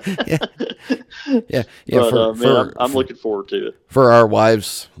 Yeah. But, I'm looking forward to it. For our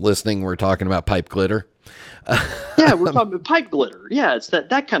wives listening, we're talking about pipe glitter. Yeah, we're talking about pipe glitter. Yeah, it's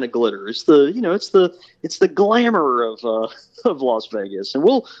that kind of glitter. It's the glamour of Las Vegas,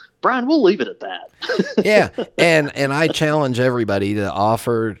 and Brian, we'll leave it at that. Yeah, and I challenge everybody to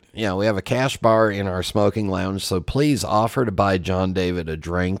offer, we have a cash bar in our smoking lounge, so please offer to buy Jon David a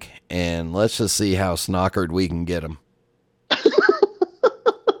drink, and let's just see how snockered we can get him.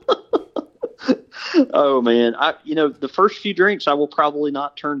 Oh, man. The first few drinks I will probably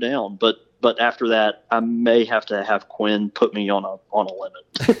not turn down, but after that, I may have to have Quinn put me on a limit.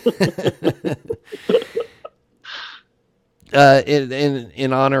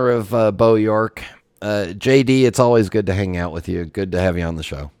 In honor of Bo York, JD, it's always good to hang out with you. Good to have you on the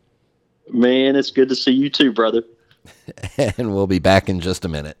show. Man, it's good to see you too, brother. And we'll be back in just a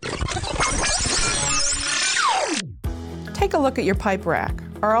minute. Take a look at your pipe rack.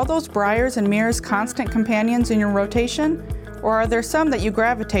 Are all those briars and mirrors constant companions in your rotation? Or are there some that you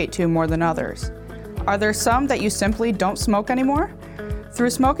gravitate to more than others? Are there some that you simply don't smoke anymore? Through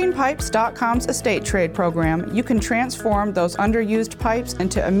SmokingPipes.com's estate trade program, you can transform those underused pipes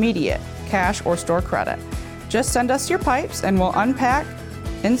into immediate cash or store credit. Just send us your pipes and we'll unpack,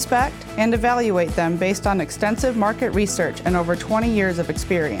 inspect, and evaluate them based on extensive market research and over 20 years of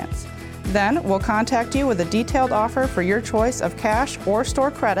experience. Then we'll contact you with a detailed offer for your choice of cash or store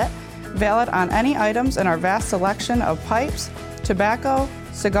credit, valid on any items in our vast selection of pipes, tobacco,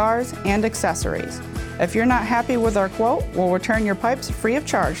 cigars, and accessories. If you're not happy with our quote, we'll return your pipes free of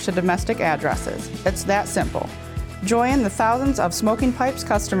charge to domestic addresses. It's that simple. Join the thousands of Smoking Pipes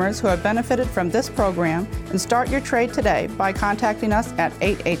customers who have benefited from this program and start your trade today by contacting us at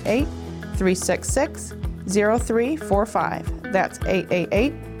 888-366-0345. That's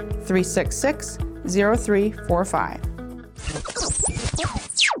 888-366-0345.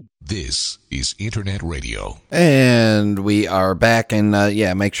 This is Internet Radio. And we are back, and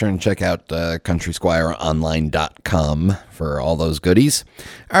make sure and check out countrysquireonline.com for all those goodies.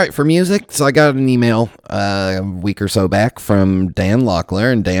 All right, for music, so I got an email a week or so back from Dan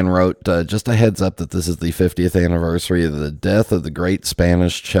Locklear, and Dan wrote, just a heads up that this is the 50th anniversary of the death of the great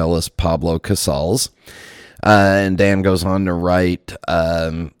Spanish cellist Pablo Casals. And Dan goes on to write,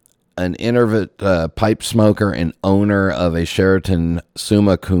 an innovative pipe smoker and owner of a Sheraton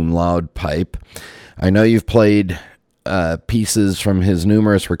Summa Cum Laude pipe. I know you've played pieces from his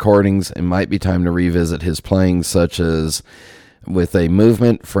numerous recordings. It might be time to revisit his playing, such as with a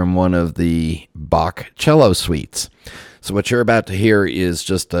movement from one of the Bach cello suites. So what you're about to hear is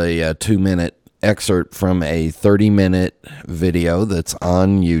just a 2-minute excerpt from a 30-minute video that's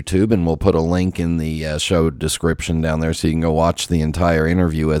on YouTube, and we'll put a link in the show description down there so you can go watch the entire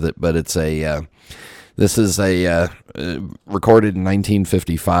interview with it. But it's this is recorded in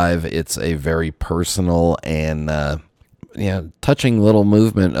 1955. It's a very personal and touching little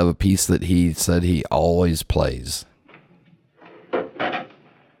movement of a piece that he said he always plays.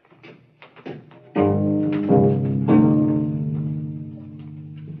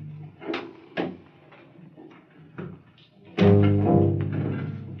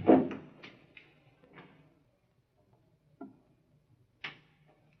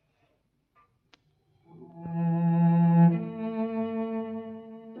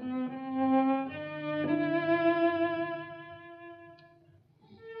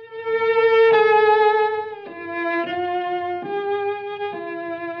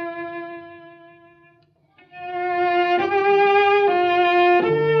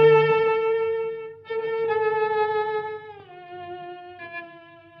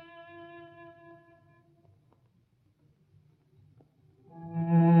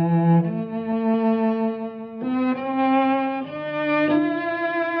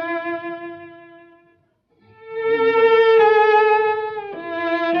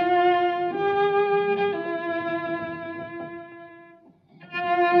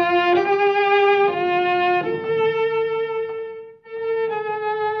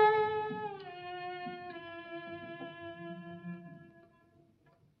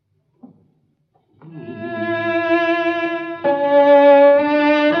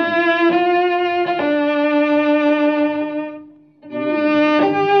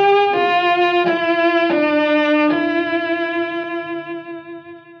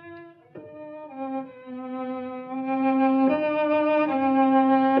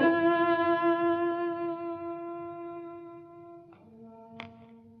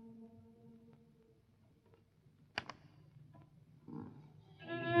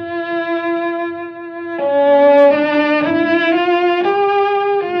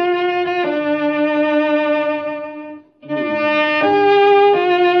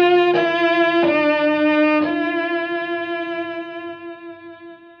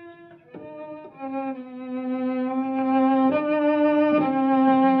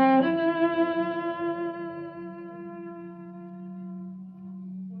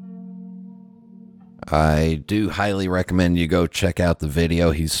 I do highly recommend you go check out the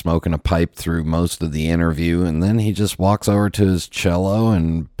video. He's smoking a pipe through most of the interview, and then he just walks over to his cello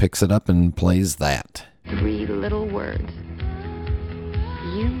and picks it up and plays that. 3 little words.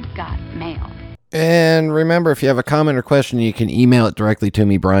 You've got mail. And remember, if you have a comment or question, you can email it directly to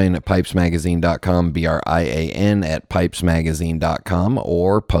me, Brian at pipesmagazine.com, BRIAN at pipesmagazine.com,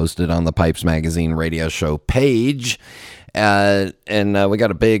 or post it on the Pipes Magazine radio show page. And we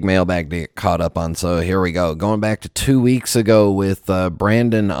got a big mailbag to get caught up on, so here we go. Going back to 2 weeks ago with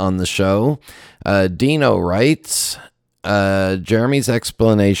Brandon on the show, Dino writes, Jeremy's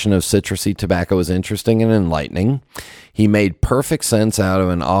explanation of citrusy tobacco is interesting and enlightening. He made perfect sense out of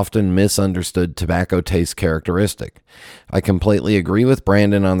an often misunderstood tobacco taste characteristic. I completely agree with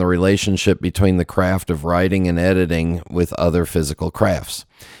Brandon on the relationship between the craft of writing and editing with other physical crafts.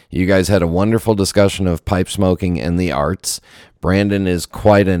 You guys had a wonderful discussion of pipe smoking and the arts. Brandon is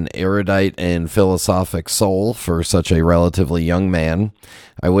quite an erudite and philosophic soul for such a relatively young man.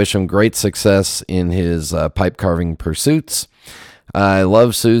 I wish him great success in his pipe carving pursuits. I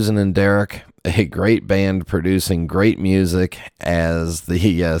love Susan and Derek, a great band producing great music. As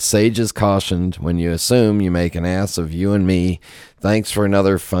the sages cautioned, when you assume you make an ass of you and me. Thanks for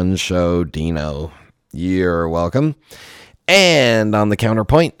another fun show, Dino. You're welcome. And on the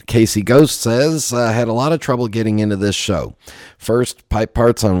counterpoint, Casey Ghost says, had a lot of trouble getting into this show. First, pipe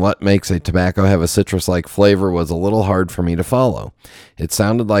parts on what makes a tobacco have a citrus-like flavor was a little hard for me to follow. It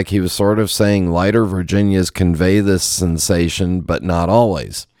sounded like he was sort of saying lighter Virginias convey this sensation, but not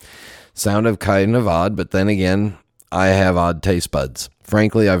always. Sounded kind of odd, but then again, I have odd taste buds.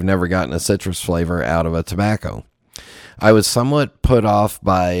 Frankly, I've never gotten a citrus flavor out of a tobacco. I was somewhat put off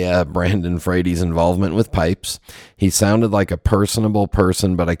by Brandon Frady's involvement with pipes. He sounded like a personable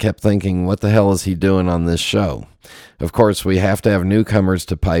person, but I kept thinking, what the hell is he doing on this show? Of course, we have to have newcomers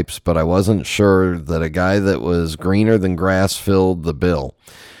to pipes, but I wasn't sure that a guy that was greener than grass filled the bill.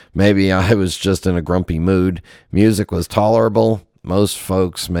 Maybe I was just in a grumpy mood. Music was tolerable. Most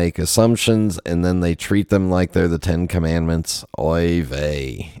folks make assumptions, and then they treat them like they're the 10 Commandments. Oy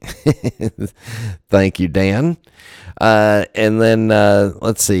vey. Thank you, Dan. And then,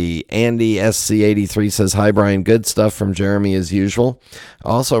 let's see, Andy SC83 says, hi, Brian. Good stuff from Jeremy as usual.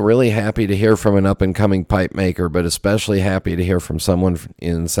 Also really happy to hear from an up-and-coming pipe maker, but especially happy to hear from someone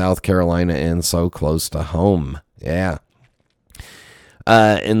in South Carolina and so close to home. Yeah.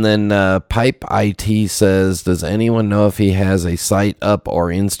 And then Pipe IT says, does anyone know if he has a site up or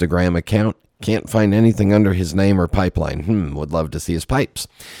Instagram account? Can't find anything under his name or pipeline. Would love to see his pipes.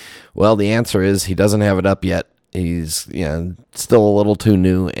 Well, the answer is he doesn't have it up yet. He's still a little too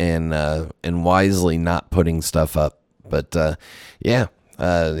new and wisely not putting stuff up. But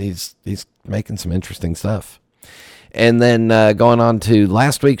he's making some interesting stuff. And then going on to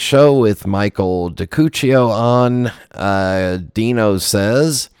last week's show with Michael DiCuccio on, Dino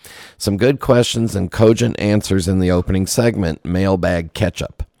says, some good questions and cogent answers in the opening segment, mailbag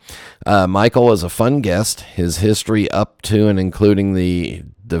catch-up. Michael was a fun guest. His history up to and including the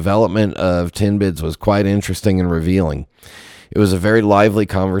development of tin bids was quite interesting and revealing. It was a very lively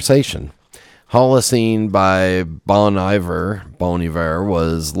conversation. Holocene by Bon Iver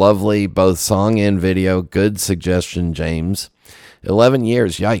was lovely, both song and video. Good suggestion, James. 11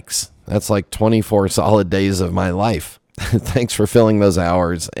 years, yikes. That's like 24 solid days of my life. Thanks for filling those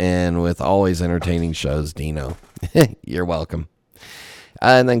hours and with always entertaining shows, Dino. You're welcome.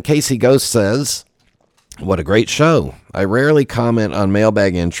 And then Casey Ghost says, what a great show. I rarely comment on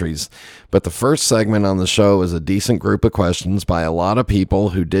mailbag entries, but the first segment on the show was a decent group of questions by a lot of people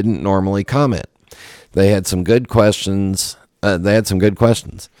who didn't normally comment. They had some good questions. During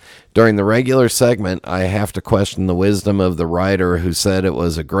the regular segment, I have to question the wisdom of the writer who said it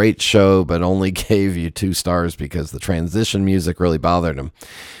was a great show, but only gave you 2 stars because the transition music really bothered him.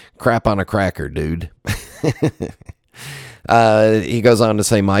 Crap on a cracker, dude. He goes on to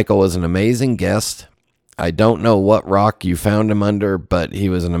say Michael was an amazing guest. I don't know what rock you found him under, but he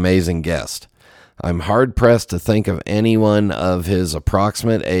was an amazing guest. I'm hard-pressed to think of anyone of his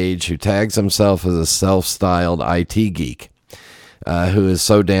approximate age who tags himself as a self-styled IT geek, who is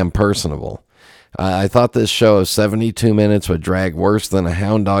so damn personable. I thought this show of 72 minutes would drag worse than a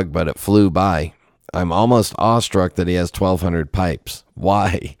hound dog, but it flew by. I'm almost awestruck that he has 1,200 pipes.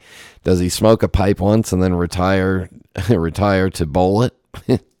 Why? Does he smoke a pipe once and then retire to bowl it?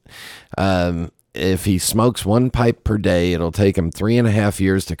 If he smokes 1 pipe per day, it'll take him 3.5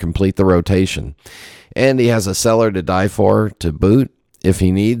 years to complete the rotation. And he has a cellar to die for, to boot. If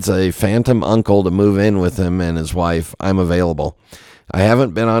he needs a phantom uncle to move in with him and his wife, I'm available. I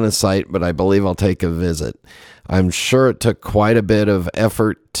haven't been on his site, but I believe I'll take a visit. I'm sure it took quite a bit of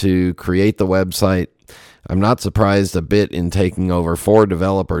effort to create the website. I'm not surprised a bit in taking over 4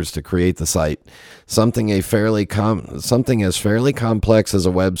 developers to create the site. Something as fairly complex as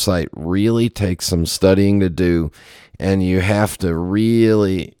a website really takes some studying to do, and you have to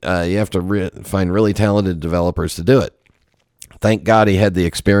find really talented developers to do it. Thank God he had the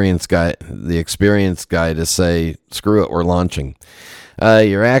experienced guy to say, screw it, we're launching.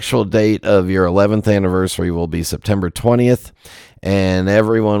 Your actual date of your 11th anniversary will be September 20th, and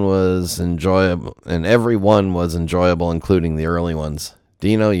everyone was enjoyable, including the early ones.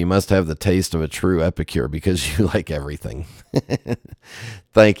 Dino, you must have the taste of a true epicure because you like everything.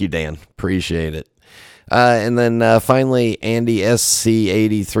 Thank you, Dan. Appreciate it. And then finally, Andy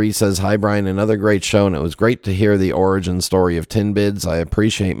SC83 says, hi, Brian, another great show, and it was great to hear the origin story of tin bids. I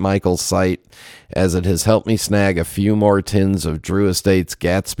appreciate Michael's site, as it has helped me snag a few more tins of Drew Estates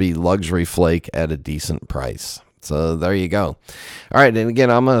Gatsby Luxury Flake at a decent price. So there you go. All right, and again,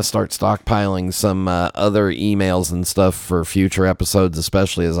 I'm going to start stockpiling some other emails and stuff for future episodes,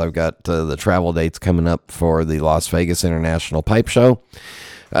 especially as I've got the travel dates coming up for the Las Vegas International Pipe Show.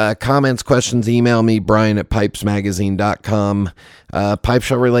 Comments, questions, email me, brian@pipesmagazine.com. Pipe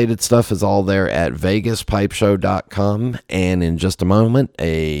show related stuff is all there at vegaspipeshow.com. And in just a moment,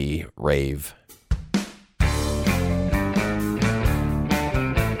 a rave.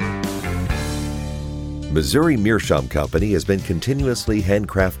 Missouri Meerschaum Company has been continuously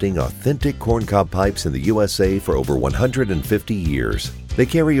handcrafting authentic corncob pipes in the USA for over 150 years. They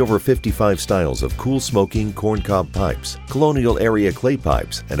carry over 55 styles of cool smoking corncob pipes, colonial area clay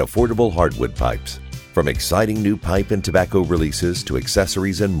pipes, and affordable hardwood pipes. From exciting new pipe and tobacco releases to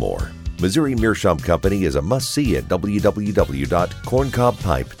accessories and more, Missouri Meerschaum Company is a must-see at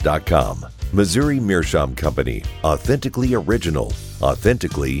www.corncobpipe.com. Missouri Meerschaum Company, authentically original,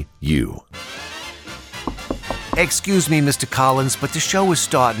 authentically you. Excuse me, Mr. Collins, but the show is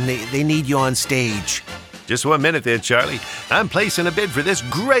starting. They need you on stage. Just 1 minute there, Charlie. I'm placing a bid for this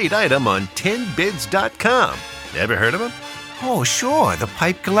great item on 10bids.com. Ever heard of them? Oh, sure, the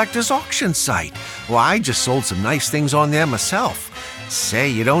pipe collector's auction site. Well, I just sold some nice things on there myself. Say,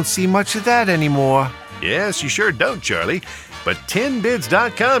 you don't see much of that anymore. Yes, you sure don't, Charlie. But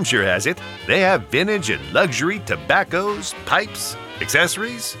 10bids.com sure has it. They have vintage and luxury tobaccos, pipes,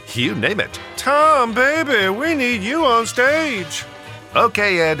 accessories, you name it. Tom, baby, we need you on stage.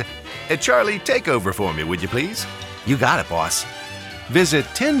 Okay, Ed. Charlie, take over for me, would you please? You got it, boss. Visit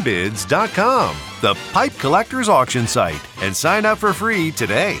 10bids.com, the pipe collector's auction site, and sign up for free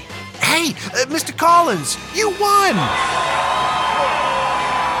today. Hey, Mr. Collins, you won!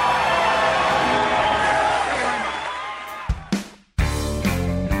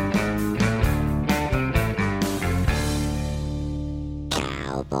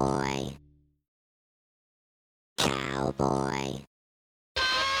 Cowboy. Cowboy.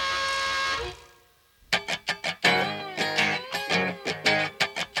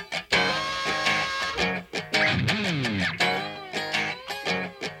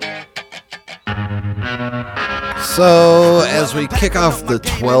 So, as we kick off the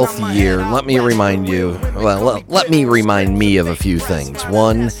 12th year, let me remind me of a few things.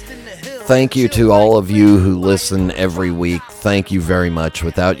 One, thank you to all of you who listen every week. Thank you very much.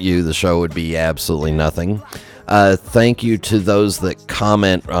 Without you, the show would be absolutely nothing. Thank you to those that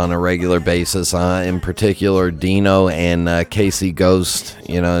comment on a regular basis, in particular Dino and Casey Ghost.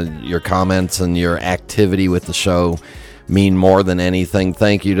 You know, your comments and your activity with the show mean more than anything.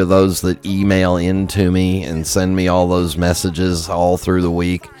 Thank you to those that email in to me and send me all those messages all through the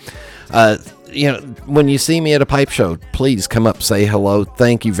week. You know, when you see me at a pipe show, please come up, say hello.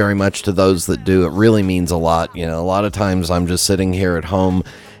 Thank you very much to those that do. It really means a lot. You know, a lot of times I'm just sitting here at home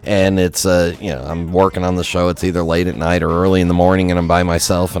and it's, you know, I'm working on the show. It's either late at night or early in the morning and I'm by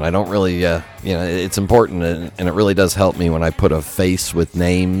myself and I don't really, you know, it's important and it really does help me when I put a face with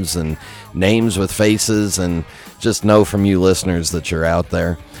names and names with faces and just know from you listeners that you're out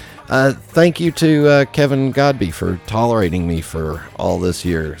there. Thank you to Kevin Godby for tolerating me for all these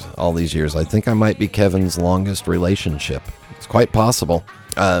years. I think I might be Kevin's longest relationship. It's quite possible.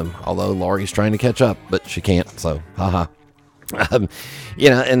 Although Laurie's trying to catch up, but she can't, so haha. You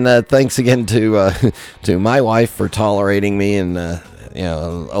know, and thanks again to my wife for tolerating me and you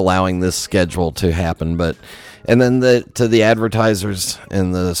know, allowing this schedule to happen. And then to the advertisers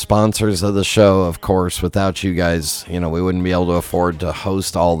and the sponsors of the show, of course, without you guys, you know, we wouldn't be able to afford to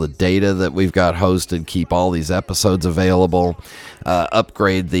host all the data that we've got hosted, keep all these episodes available,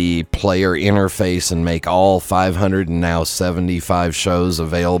 upgrade the player interface and make all 575 shows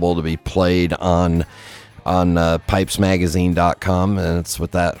available to be played on pipesmagazine.com. And it's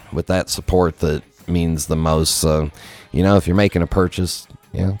with that support that means the most. So, you know, if you're making a purchase,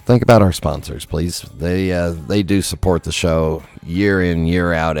 think about our sponsors, please. They do support the show year in,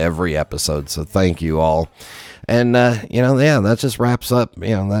 year out, every episode. So thank you all. And, that just wraps up,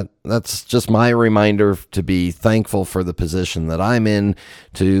 that's just my reminder to be thankful for the position that I'm in,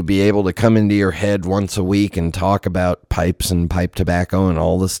 to be able to come into your head once a week and talk about pipes and pipe tobacco and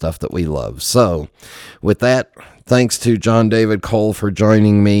all the stuff that we love. So with that, thanks to Jon David Cole for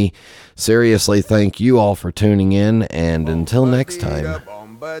joining me. Seriously, thank you all for tuning in, and until next time. Happy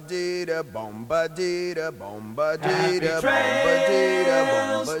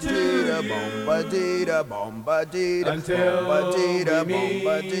trails to you until we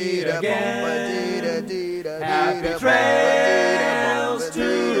meet again. Happy trails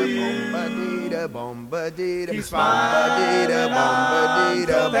to you. Keep smiling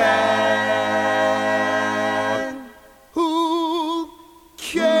until then. Who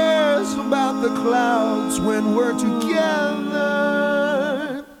cares about the clouds when we're together?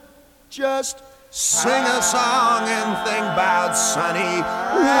 Just sing a song and think about sunny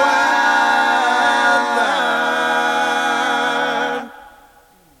weather.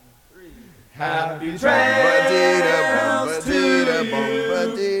 Happy trails to you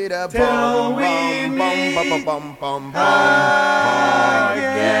till we meet again.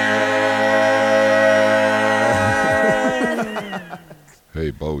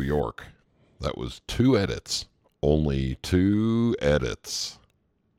 Hey, Bo York, that was 2 edits. Only 2 edits.